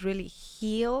medicine, that really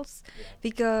heals,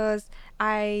 because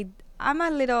I'm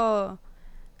a little.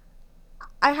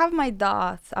 I have my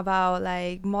thoughts about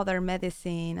like modern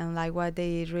medicine and like what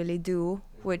they really do,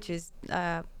 which is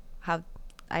how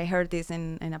I heard this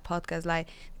in a podcast. Like,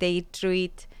 they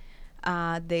treat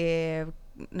the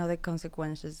not the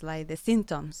consequences, like the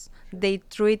symptoms. They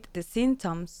treat the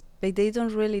symptoms, but they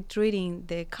don't really treating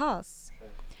the cause.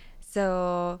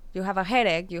 So you have a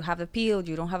headache, you have the pill,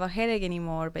 you don't have a headache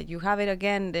anymore, but you have it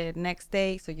again the next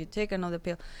day, so you take another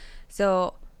pill.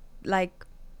 So, like,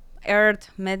 earth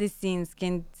medicines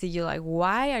can see you like,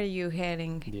 why are you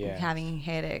having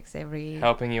headaches every?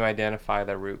 Helping you identify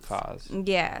the root cause.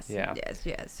 Yes, Yeah.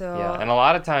 yes. So Yeah, and a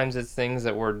lot of times it's things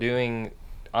that we're doing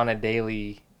on a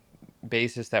daily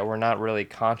basis that we're not really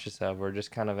conscious of. We're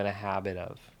just kind of in a habit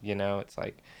of, it's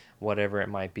like whatever it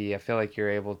might be. I feel like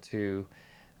you're able to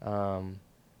get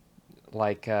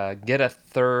a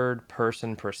third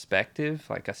person perspective,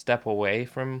 like a step away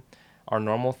from our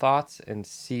normal thoughts, and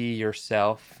see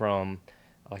yourself from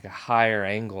like a higher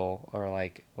angle, or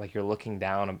like you're looking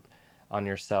down on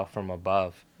yourself from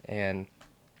above. And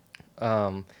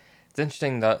it's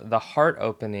interesting, the heart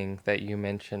opening that you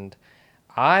mentioned.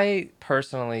 I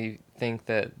personally think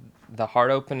that the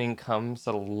heart opening comes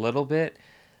a little bit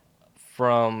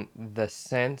from the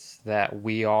sense that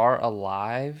we are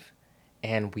alive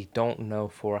and we don't know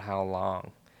for how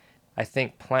long. I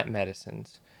think plant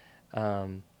medicines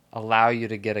allow you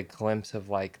to get a glimpse of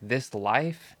like this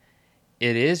life.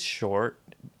 It is short,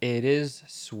 it is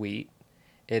sweet,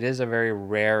 it is a very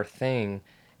rare thing,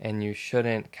 and you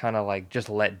shouldn't kind of like just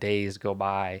let days go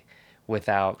by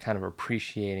without kind of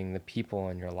appreciating the people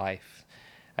in your life.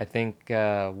 I think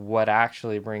what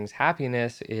actually brings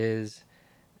happiness is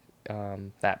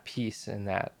that peace, and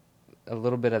that a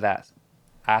little bit of that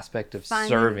aspect of Finding-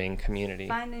 serving community.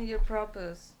 Finding your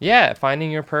purpose. Yeah,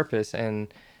 finding your purpose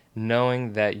and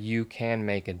knowing that you can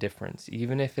make a difference,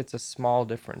 even if it's a small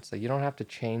difference. That you don't have to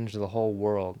change the whole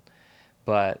world.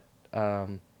 But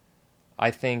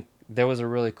I think there was a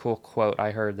really cool quote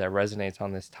I heard that resonates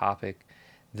on this topic.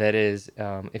 That is,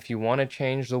 if you want to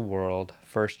change the world,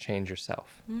 first change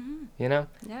yourself. You know,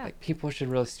 Yeah. like people should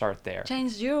really start there.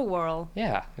 Change your world.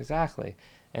 Yeah, exactly.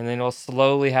 And then it'll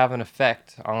slowly have an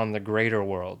effect on the greater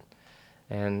world.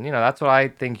 And, you know, that's what I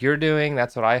think you're doing.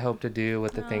 That's what I hope to do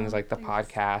with the things Oh, like the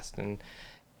thanks. podcast. And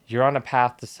you're on a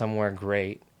path to somewhere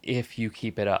great if you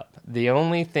keep it up. The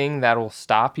only thing that will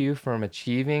stop you from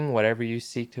achieving whatever you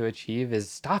seek to achieve is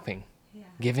stopping, Yeah.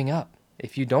 giving up.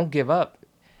 If you don't give up,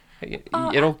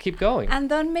 Oh, it'll keep going. And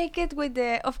don't make it with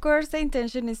the, of course, the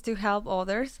intention is to help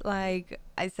others. Like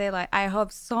I say, like, I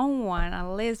hope someone, at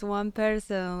least one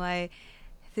person, like,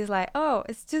 is like, oh,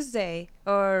 it's Tuesday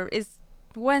or it's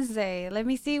Wednesday. Let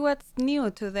me see what's new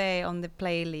today on the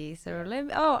playlist. Or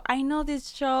oh, I know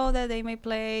this show that they may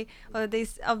play or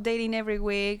this updating every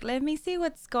week. Let me see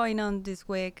what's going on this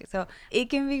week. So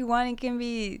it can be one, it can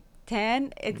be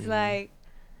 10. It's like,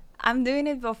 I'm doing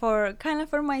it for kind of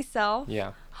for myself,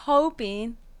 Yeah.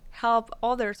 hoping help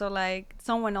others or like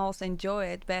someone else enjoy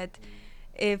it. But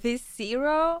if it's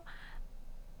zero,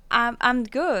 I'm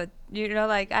good. You know,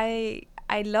 like I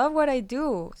love what I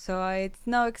do, so it's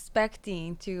not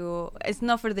expecting to. It's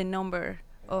not for the number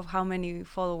of how many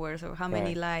followers or how many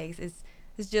Right. likes.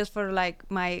 It's just for like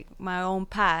my own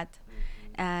path,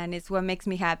 and it's what makes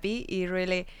me happy. It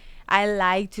really, I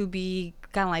like to be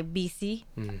kind of like busy,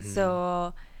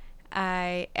 so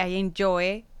I enjoy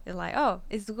it. Like, oh,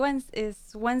 it's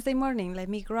Wednesday morning. Let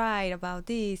me write about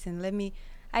this and let me.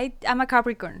 I'm a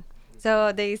Capricorn,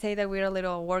 so they say that we're a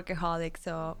little workaholic.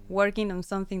 So working on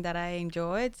something that I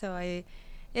enjoyed, so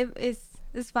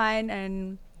it's fine.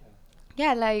 And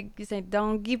yeah, like you said,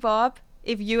 don't give up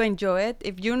if you enjoy it.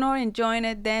 If you're not enjoying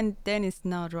it, then it's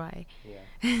not right.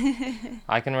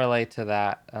 I can relate to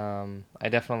that. I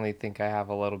definitely think I have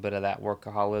a little bit of that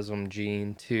workaholism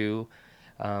gene too.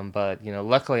 But, you know,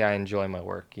 luckily I enjoy my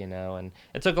work, you know, and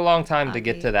it took a long time to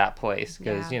get Lucky. to that place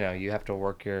because, Yeah. you know, you have to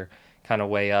work your kind of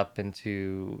way up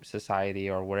into society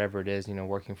or whatever it is, you know,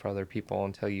 working for other people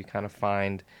until you kind of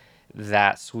find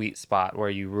that sweet spot where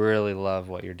you really love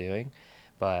what you're doing.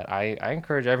 But I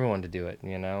encourage everyone to do it,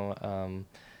 you know.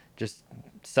 Just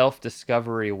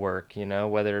self-discovery work, you know,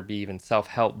 whether it be even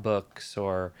self-help books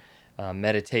or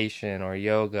meditation or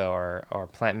yoga or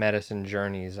plant medicine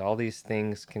journeys. All these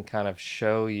things can kind of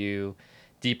show you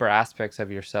deeper aspects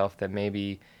of yourself that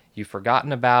maybe you've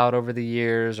forgotten about over the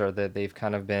years or that they've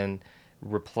kind of been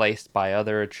replaced by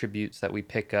other attributes that we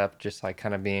pick up just like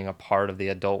kind of being a part of the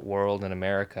adult world in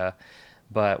America.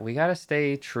 But we got to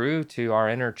stay true to our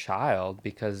inner child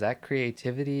because that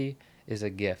creativity is a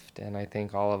gift. And I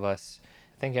think all of us,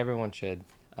 I think everyone should.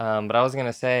 But I was going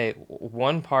to say,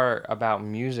 one part about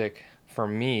music for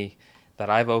me that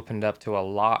I've opened up to a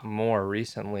lot more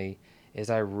recently is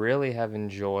I really have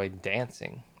enjoyed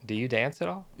dancing. Do you dance at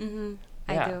all?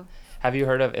 I Yeah. do. Have you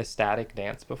heard of ecstatic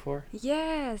dance before?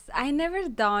 Yes, I never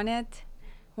done it.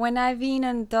 When I've been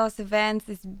on those events,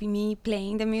 it's me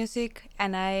playing the music,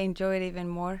 and I enjoy it even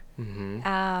more.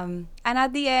 And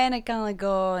at the end, I kind of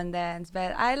go and dance,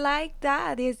 but I like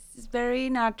that. It's very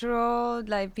natural,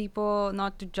 like people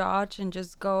not to judge and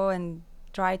just go and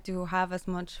try to have as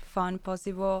much fun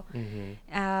possible.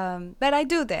 But I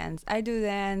do dance. I do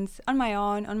dance on my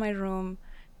own, on my room.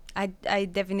 I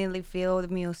definitely feel the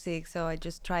music, so I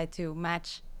just try to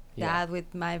match Yeah. that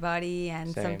with my body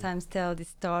and Same. sometimes tell the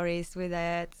stories with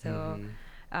it. So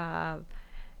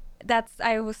that's,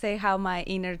 I would say, how my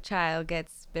inner child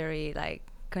gets very like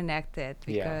connected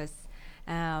Yeah. because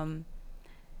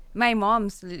my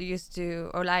mom's used to,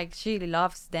 or like she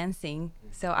loves dancing.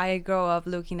 So I grow up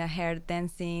looking at her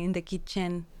dancing in the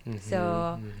kitchen.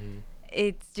 So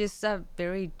it's just a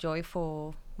very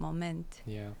joyful moment.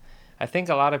 Yeah. I think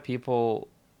a lot of people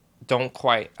don't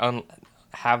quite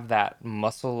have that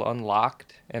muscle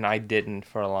unlocked, and I didn't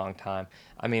for a long time.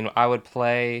 I mean, I would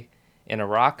play in a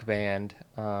rock band,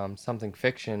 something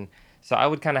fiction, so I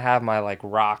would kind of have my like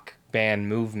rock band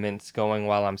movements going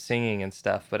while I'm singing and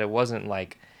stuff, but it wasn't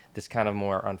like this kind of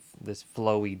more this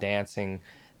flowy dancing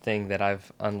thing that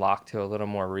I've unlocked to a little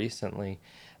more recently.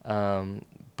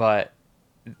 But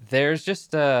there's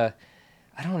just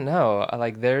I don't know,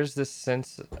 like there's this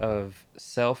sense of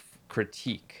self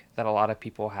critique that a lot of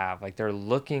people have. Like they're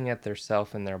looking at their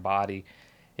self and their body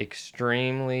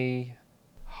extremely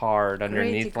hard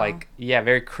underneath, Critical. like, yeah,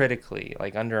 very critically,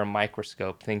 like under a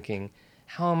microscope, thinking,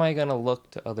 how am I going to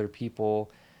look to other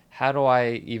people? How do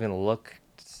I even look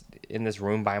in this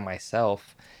room by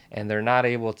myself, and they're not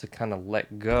able to kind of let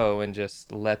go and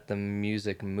just let the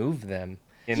music move them,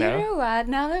 you You know? know what?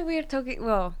 Now that we're talking,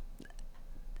 well,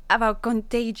 about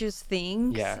contagious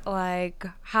things, Yeah. like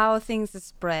how things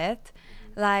spread,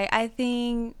 like I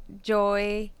think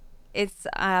joy is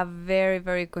a very,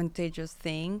 very contagious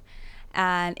thing,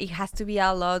 and it has to be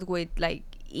a lot with like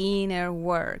inner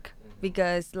work,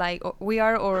 because like we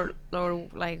are or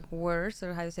like worse,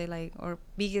 or how to say, like our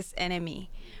biggest enemy.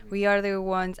 We are the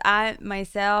ones. I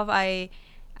myself, I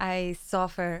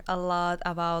suffer a lot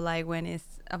about like when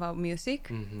it's about music,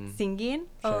 Mm-hmm. singing,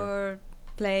 Sure. or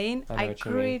playing. I know I what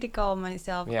you mean. critical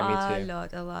myself Yeah, me a too. lot,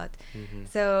 a lot. Mm-hmm.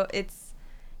 So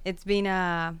it's been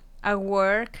a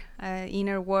work,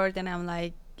 inner work, and I'm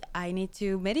like, I need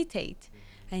to meditate.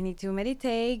 I need to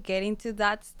meditate, get into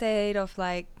that state of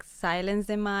like silence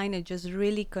the mind and just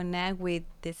really connect with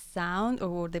the sound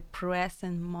or the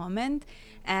present moment,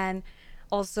 and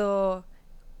also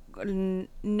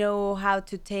know how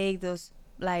to take those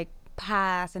like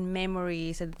past and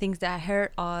memories and things that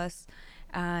hurt us,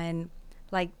 and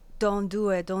like don't do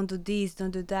it, don't do this,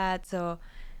 don't do that. So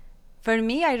for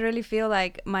me, I really feel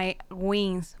like my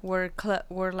wings were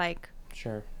like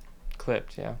Sure.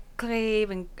 Clipped, yeah.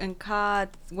 clipped and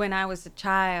cut when I was a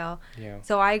child. Yeah.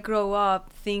 So I grow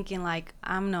up thinking like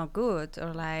I'm not good,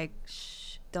 or like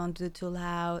shh, don't do too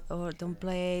loud, or don't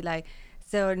play like.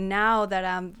 So now that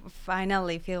I'm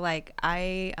finally feel like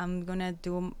I am gonna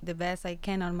do the best I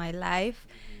can on my life,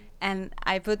 and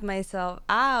I put myself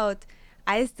out,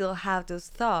 I still have those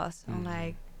thoughts. I'm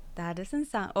like, that doesn't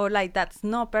sound, or like that's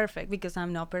not perfect, because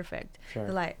I'm not perfect. Sure.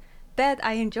 So like, but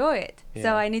I enjoy it. So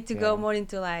Yeah, I need to go yeah. more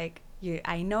into like,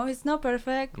 I know it's not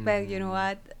perfect, but you know Mhm.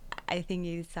 what? I think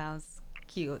it sounds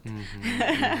cute.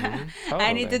 Mhm.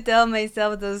 I need to Totally. tell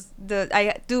myself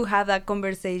I do have that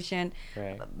conversation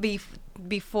Right.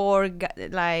 before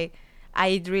like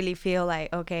I really feel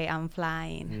like, okay, I'm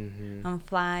flying. Mhm. I'm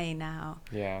flying now.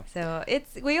 Yeah. So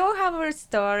we all have our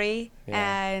story, Yeah.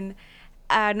 and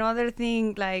another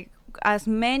thing, like as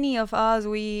many of us,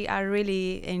 we are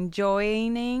really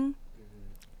enjoying.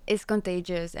 It's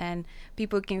contagious, and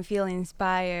people can feel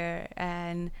inspired,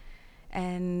 and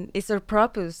it's our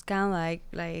purpose, kind of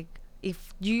like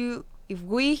if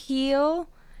we heal,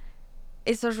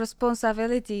 it's a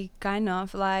responsibility, kind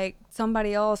of like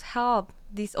somebody else help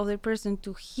this other person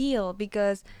to heal,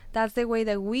 because that's the way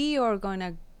that we are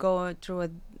gonna go through a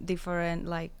different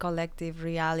like collective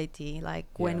reality, like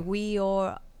Yeah. when we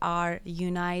all are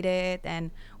united and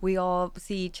we all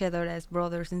see each other as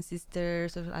brothers and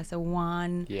sisters, or as a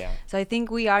one. Yeah. So I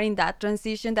think we are in that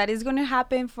transition that is going to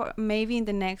happen for maybe in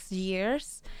the next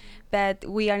years, but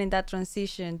we are in that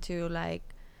transition to like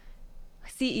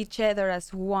see each other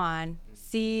as one,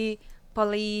 see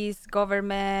police,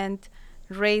 government,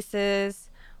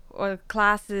 races, or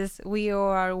classes. We all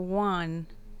are one.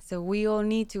 So we all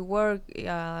need to work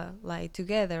like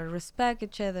together, respect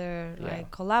each other, Yeah.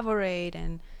 like collaborate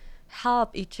and help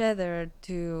each other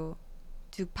to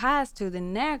pass to the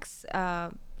next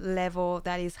level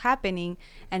that is happening,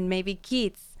 and maybe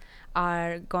kids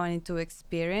are going to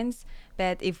experience.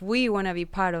 But if we want to be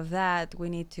part of that, we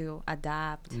need to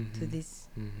adapt to this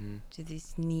Mhm. to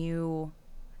this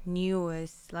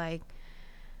newest, like,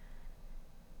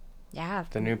 yeah,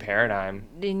 The new paradigm.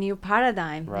 the new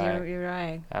paradigm. Right. You're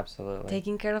right. Absolutely.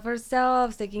 Taking care of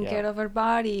ourselves, taking Yeah. care of our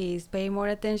bodies, pay more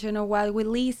attention on what we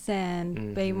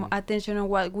listen, pay more attention on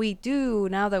what we do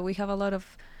now that we have a lot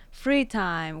of free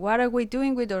time. What are we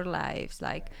doing with our lives?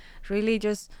 Like, really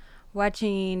just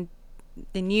watching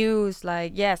the news.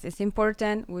 Like, yes, it's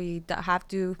important. We have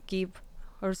to keep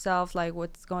ourselves like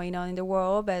what's going on in the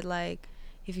world, but like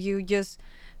if you just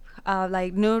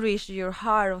like nourish your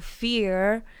heart of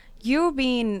fear, you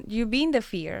been the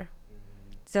fear.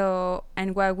 So,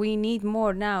 and what we need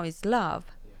more now is love.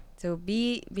 So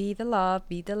be the love,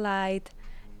 be the light,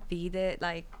 be the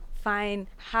like, find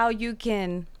how you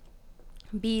can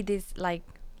be this like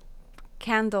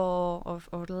candle of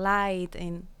or light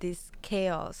in this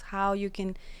chaos. How you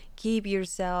can keep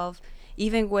yourself,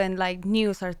 even when like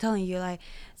news are telling you like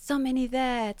so many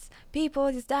deaths, people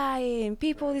is dying,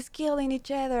 people is killing each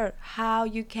other. How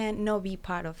you can not be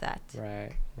part of that?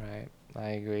 Right. Right. I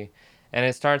agree. And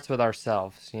it starts with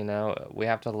ourselves, you know. We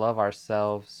have to love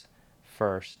ourselves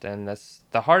first, and that's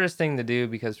the hardest thing to do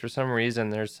because for some reason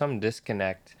there's some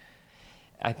disconnect.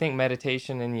 I think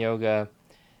meditation and yoga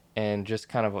and just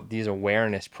kind of these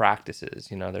awareness practices,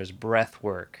 you know, there's breath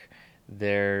work,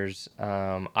 there's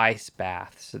ice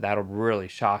baths. So that'll really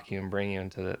shock you and bring you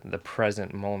into the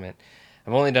present moment.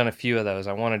 I've only done a few of those.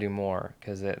 I want to do more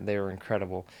because they were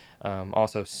incredible.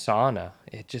 Also sauna,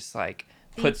 it just like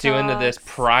puts you into this Detox.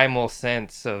 primal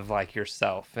sense of like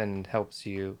yourself and helps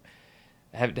you.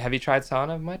 Have you tried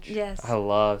sauna much? Yes. I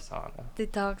love sauna.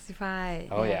 Detoxify.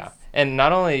 Oh yes. yeah. And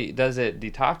not only does it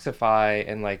detoxify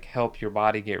and like help your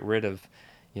body get rid of,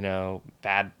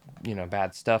 bad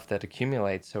stuff that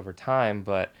accumulates over time,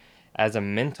 but as a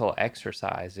mental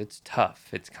exercise, it's tough.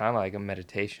 It's kind of like a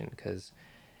meditation because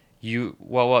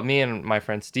what me and my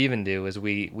friend Steven do is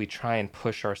we try and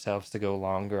push ourselves to go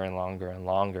longer and longer and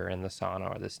longer in the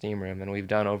sauna or the steam room, and we've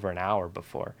done over an hour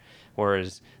before,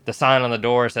 whereas the sign on the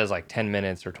door says like 10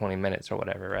 minutes or 20 minutes or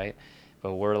whatever, right?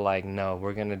 But we're like, no,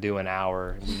 we're gonna do an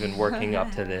hour. We've been working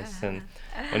up to this, and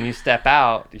when you step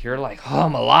out, you're like, oh,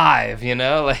 I'm alive,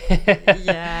 like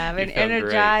Yeah, you when feel great.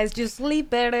 energized, you sleep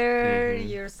better, Mhm.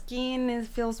 your skin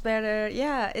feels better.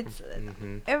 Yeah, it's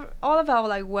Mhm. all about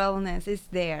like wellness is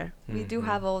there. We do Mhm.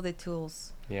 have all the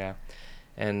tools. Yeah.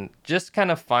 And just kind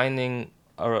of finding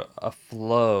a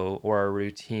flow or a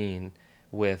routine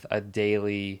with a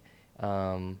daily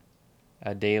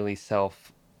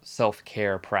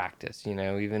self-care practice,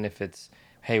 even if it's,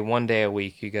 hey, one day a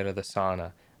week you go to the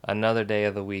sauna, another day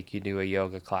of the week you do a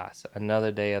yoga class,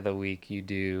 another day of the week you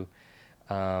do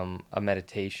a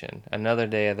meditation, another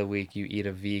day of the week you eat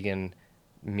a vegan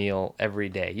meal every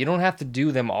day. You don't have to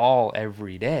do them all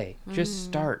every day. Just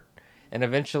start. And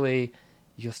eventually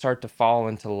you'll start to fall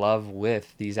into love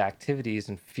with these activities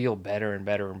and feel better and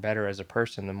better and better as a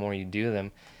person the more you do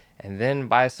them. And then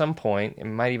by some point, it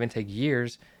might even take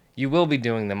years, you will be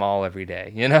doing them all every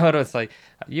day. It's like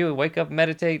you wake up,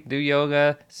 meditate, do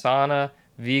yoga, sauna,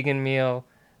 vegan meal,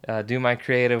 do my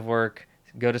creative work,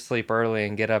 go to sleep early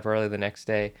and get up early the next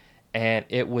day. And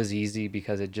it was easy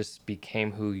because it just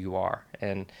became who you are.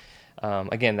 And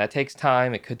again, that takes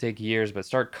time. It could take years, but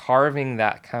start carving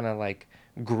that kind of like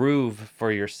groove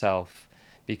for yourself.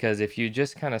 Because if you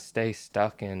just kind of stay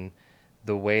stuck in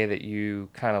the way that you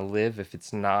kind of live, if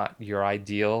it's not your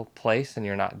ideal place and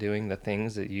you're not doing the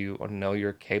things that you know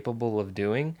you're capable of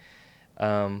doing,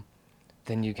 then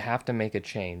you have to make a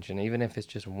change. And even if it's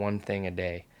just one thing a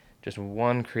day, just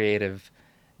one creative,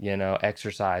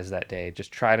 exercise that day,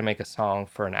 just try to make a song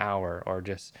for an hour, or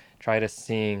just try to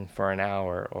sing for an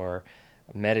hour, or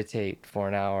meditate for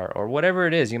an hour, or whatever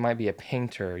it is. You might be a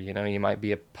painter, you might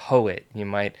be a poet, you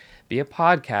might be a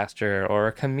podcaster or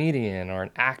a comedian or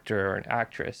an actor or an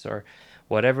actress, or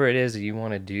whatever it is that you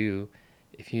want to do.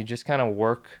 If you just kind of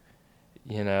work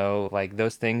like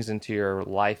those things into your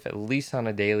life at least on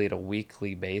a daily to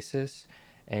weekly basis,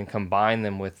 and combine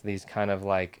them with these kind of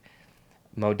like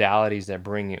modalities that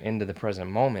bring you into the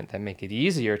present moment, that make it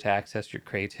easier to access your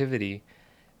creativity,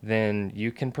 then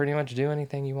you can pretty much do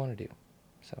anything you want to do.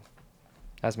 So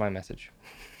that's my message.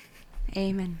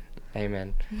 Amen.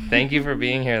 Amen. Thank you for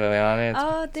being here,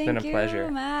 Liliana. It's been a pleasure.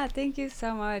 Matt. Thank you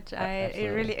so much. I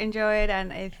Absolutely. really enjoyed,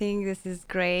 and I think this is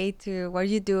great to what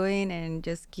you're doing, and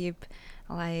just keep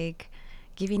like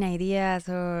giving ideas,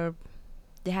 or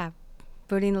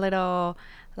putting little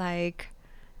like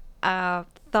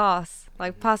thoughts,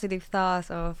 like positive thoughts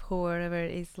of whoever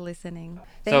is listening.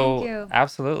 Thank you.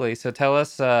 Absolutely. So tell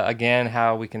us again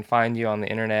how we can find you on the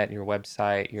internet, your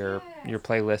website, your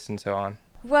playlist, and so on.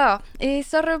 Well,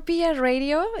 Sorropia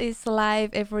Radio is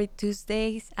live every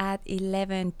Tuesdays at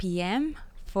 11 p.m.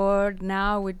 For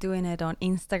now, we're doing it on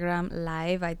Instagram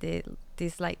Live. I did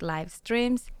this like live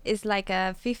streams. It's like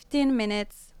a 15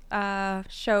 minutes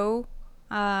show.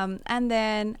 And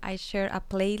then I share a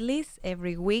playlist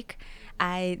every week.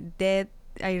 I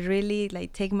really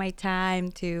like take my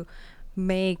time to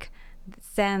make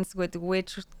sense with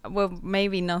which, well,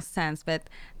 maybe no sense, but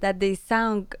that they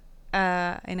sound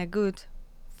in a good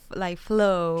like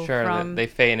flow. Sure, from they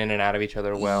fade in and out of each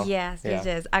other well. Yes.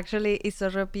 Actually,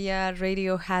 Isoropia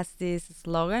Radio has this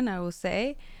slogan, I will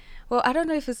say. Well, I don't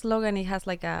know if a slogan, it has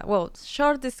like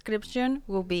short description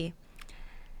will be: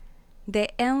 the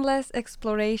endless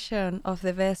exploration of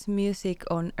the best music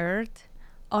on earth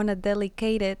on a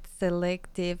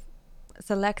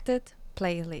selected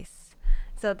playlist.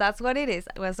 So that's what it is.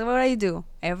 That's what I do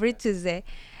every Tuesday.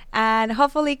 And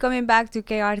hopefully coming back to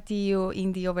KRTU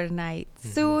in the overnight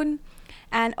soon.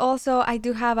 And also I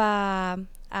do have a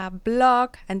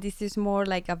blog, and this is more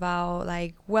like about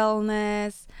like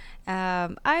wellness.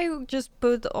 I just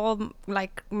put all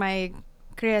like my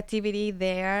creativity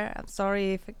there. I'm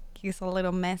sorry if it's a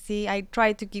little messy. I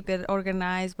try to keep it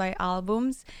organized by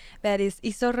albums. That is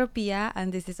Isoropia,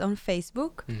 and this is on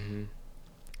Facebook.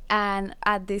 And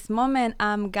at this moment,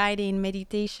 I'm guiding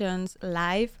meditations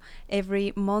live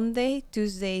every Monday,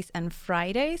 Tuesdays, and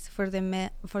Fridays for the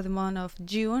month of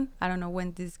June. I don't know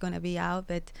when this is gonna be out,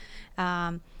 but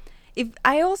if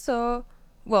I also,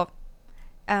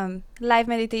 live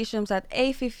meditations at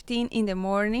 8:15 in the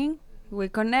morning. We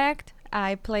connect.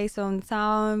 I play some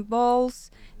sound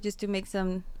bowls just to make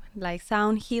some like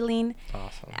sound healing.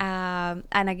 Awesome.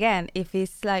 And again, if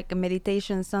it's like a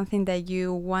meditation, something that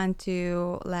you want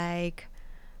to like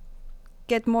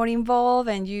get more involved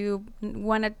and you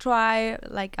want to try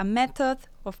like a method,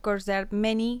 of course there are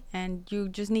many and you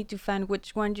just need to find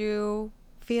which one you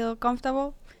feel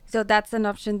comfortable. So that's an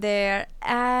option there.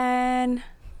 And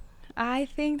I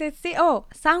think that's it. Oh,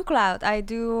 SoundCloud. I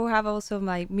do have also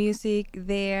my music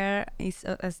there is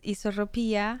as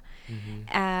Isoropia.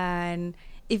 And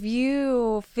if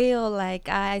you feel like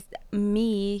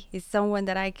me is someone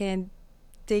that I can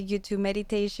take you to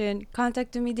meditation,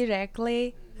 contact me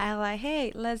directly. I like,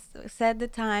 hey, let's set the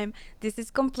time. This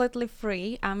is completely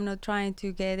free. I'm not trying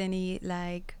to get any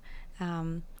like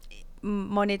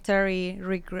monetary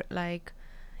like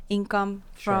income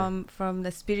Sure. from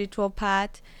the spiritual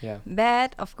path. Yeah.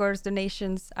 But of course,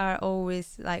 donations are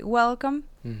always like welcome.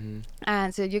 Mm-hmm.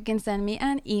 And so you can send me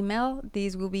an email.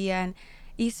 This will be an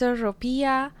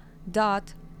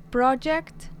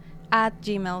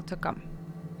isoropia.project@gmail.com.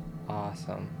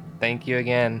 Awesome. Thank you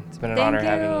again. It's been an Thank honor you.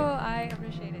 having you. I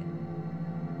appreciate it.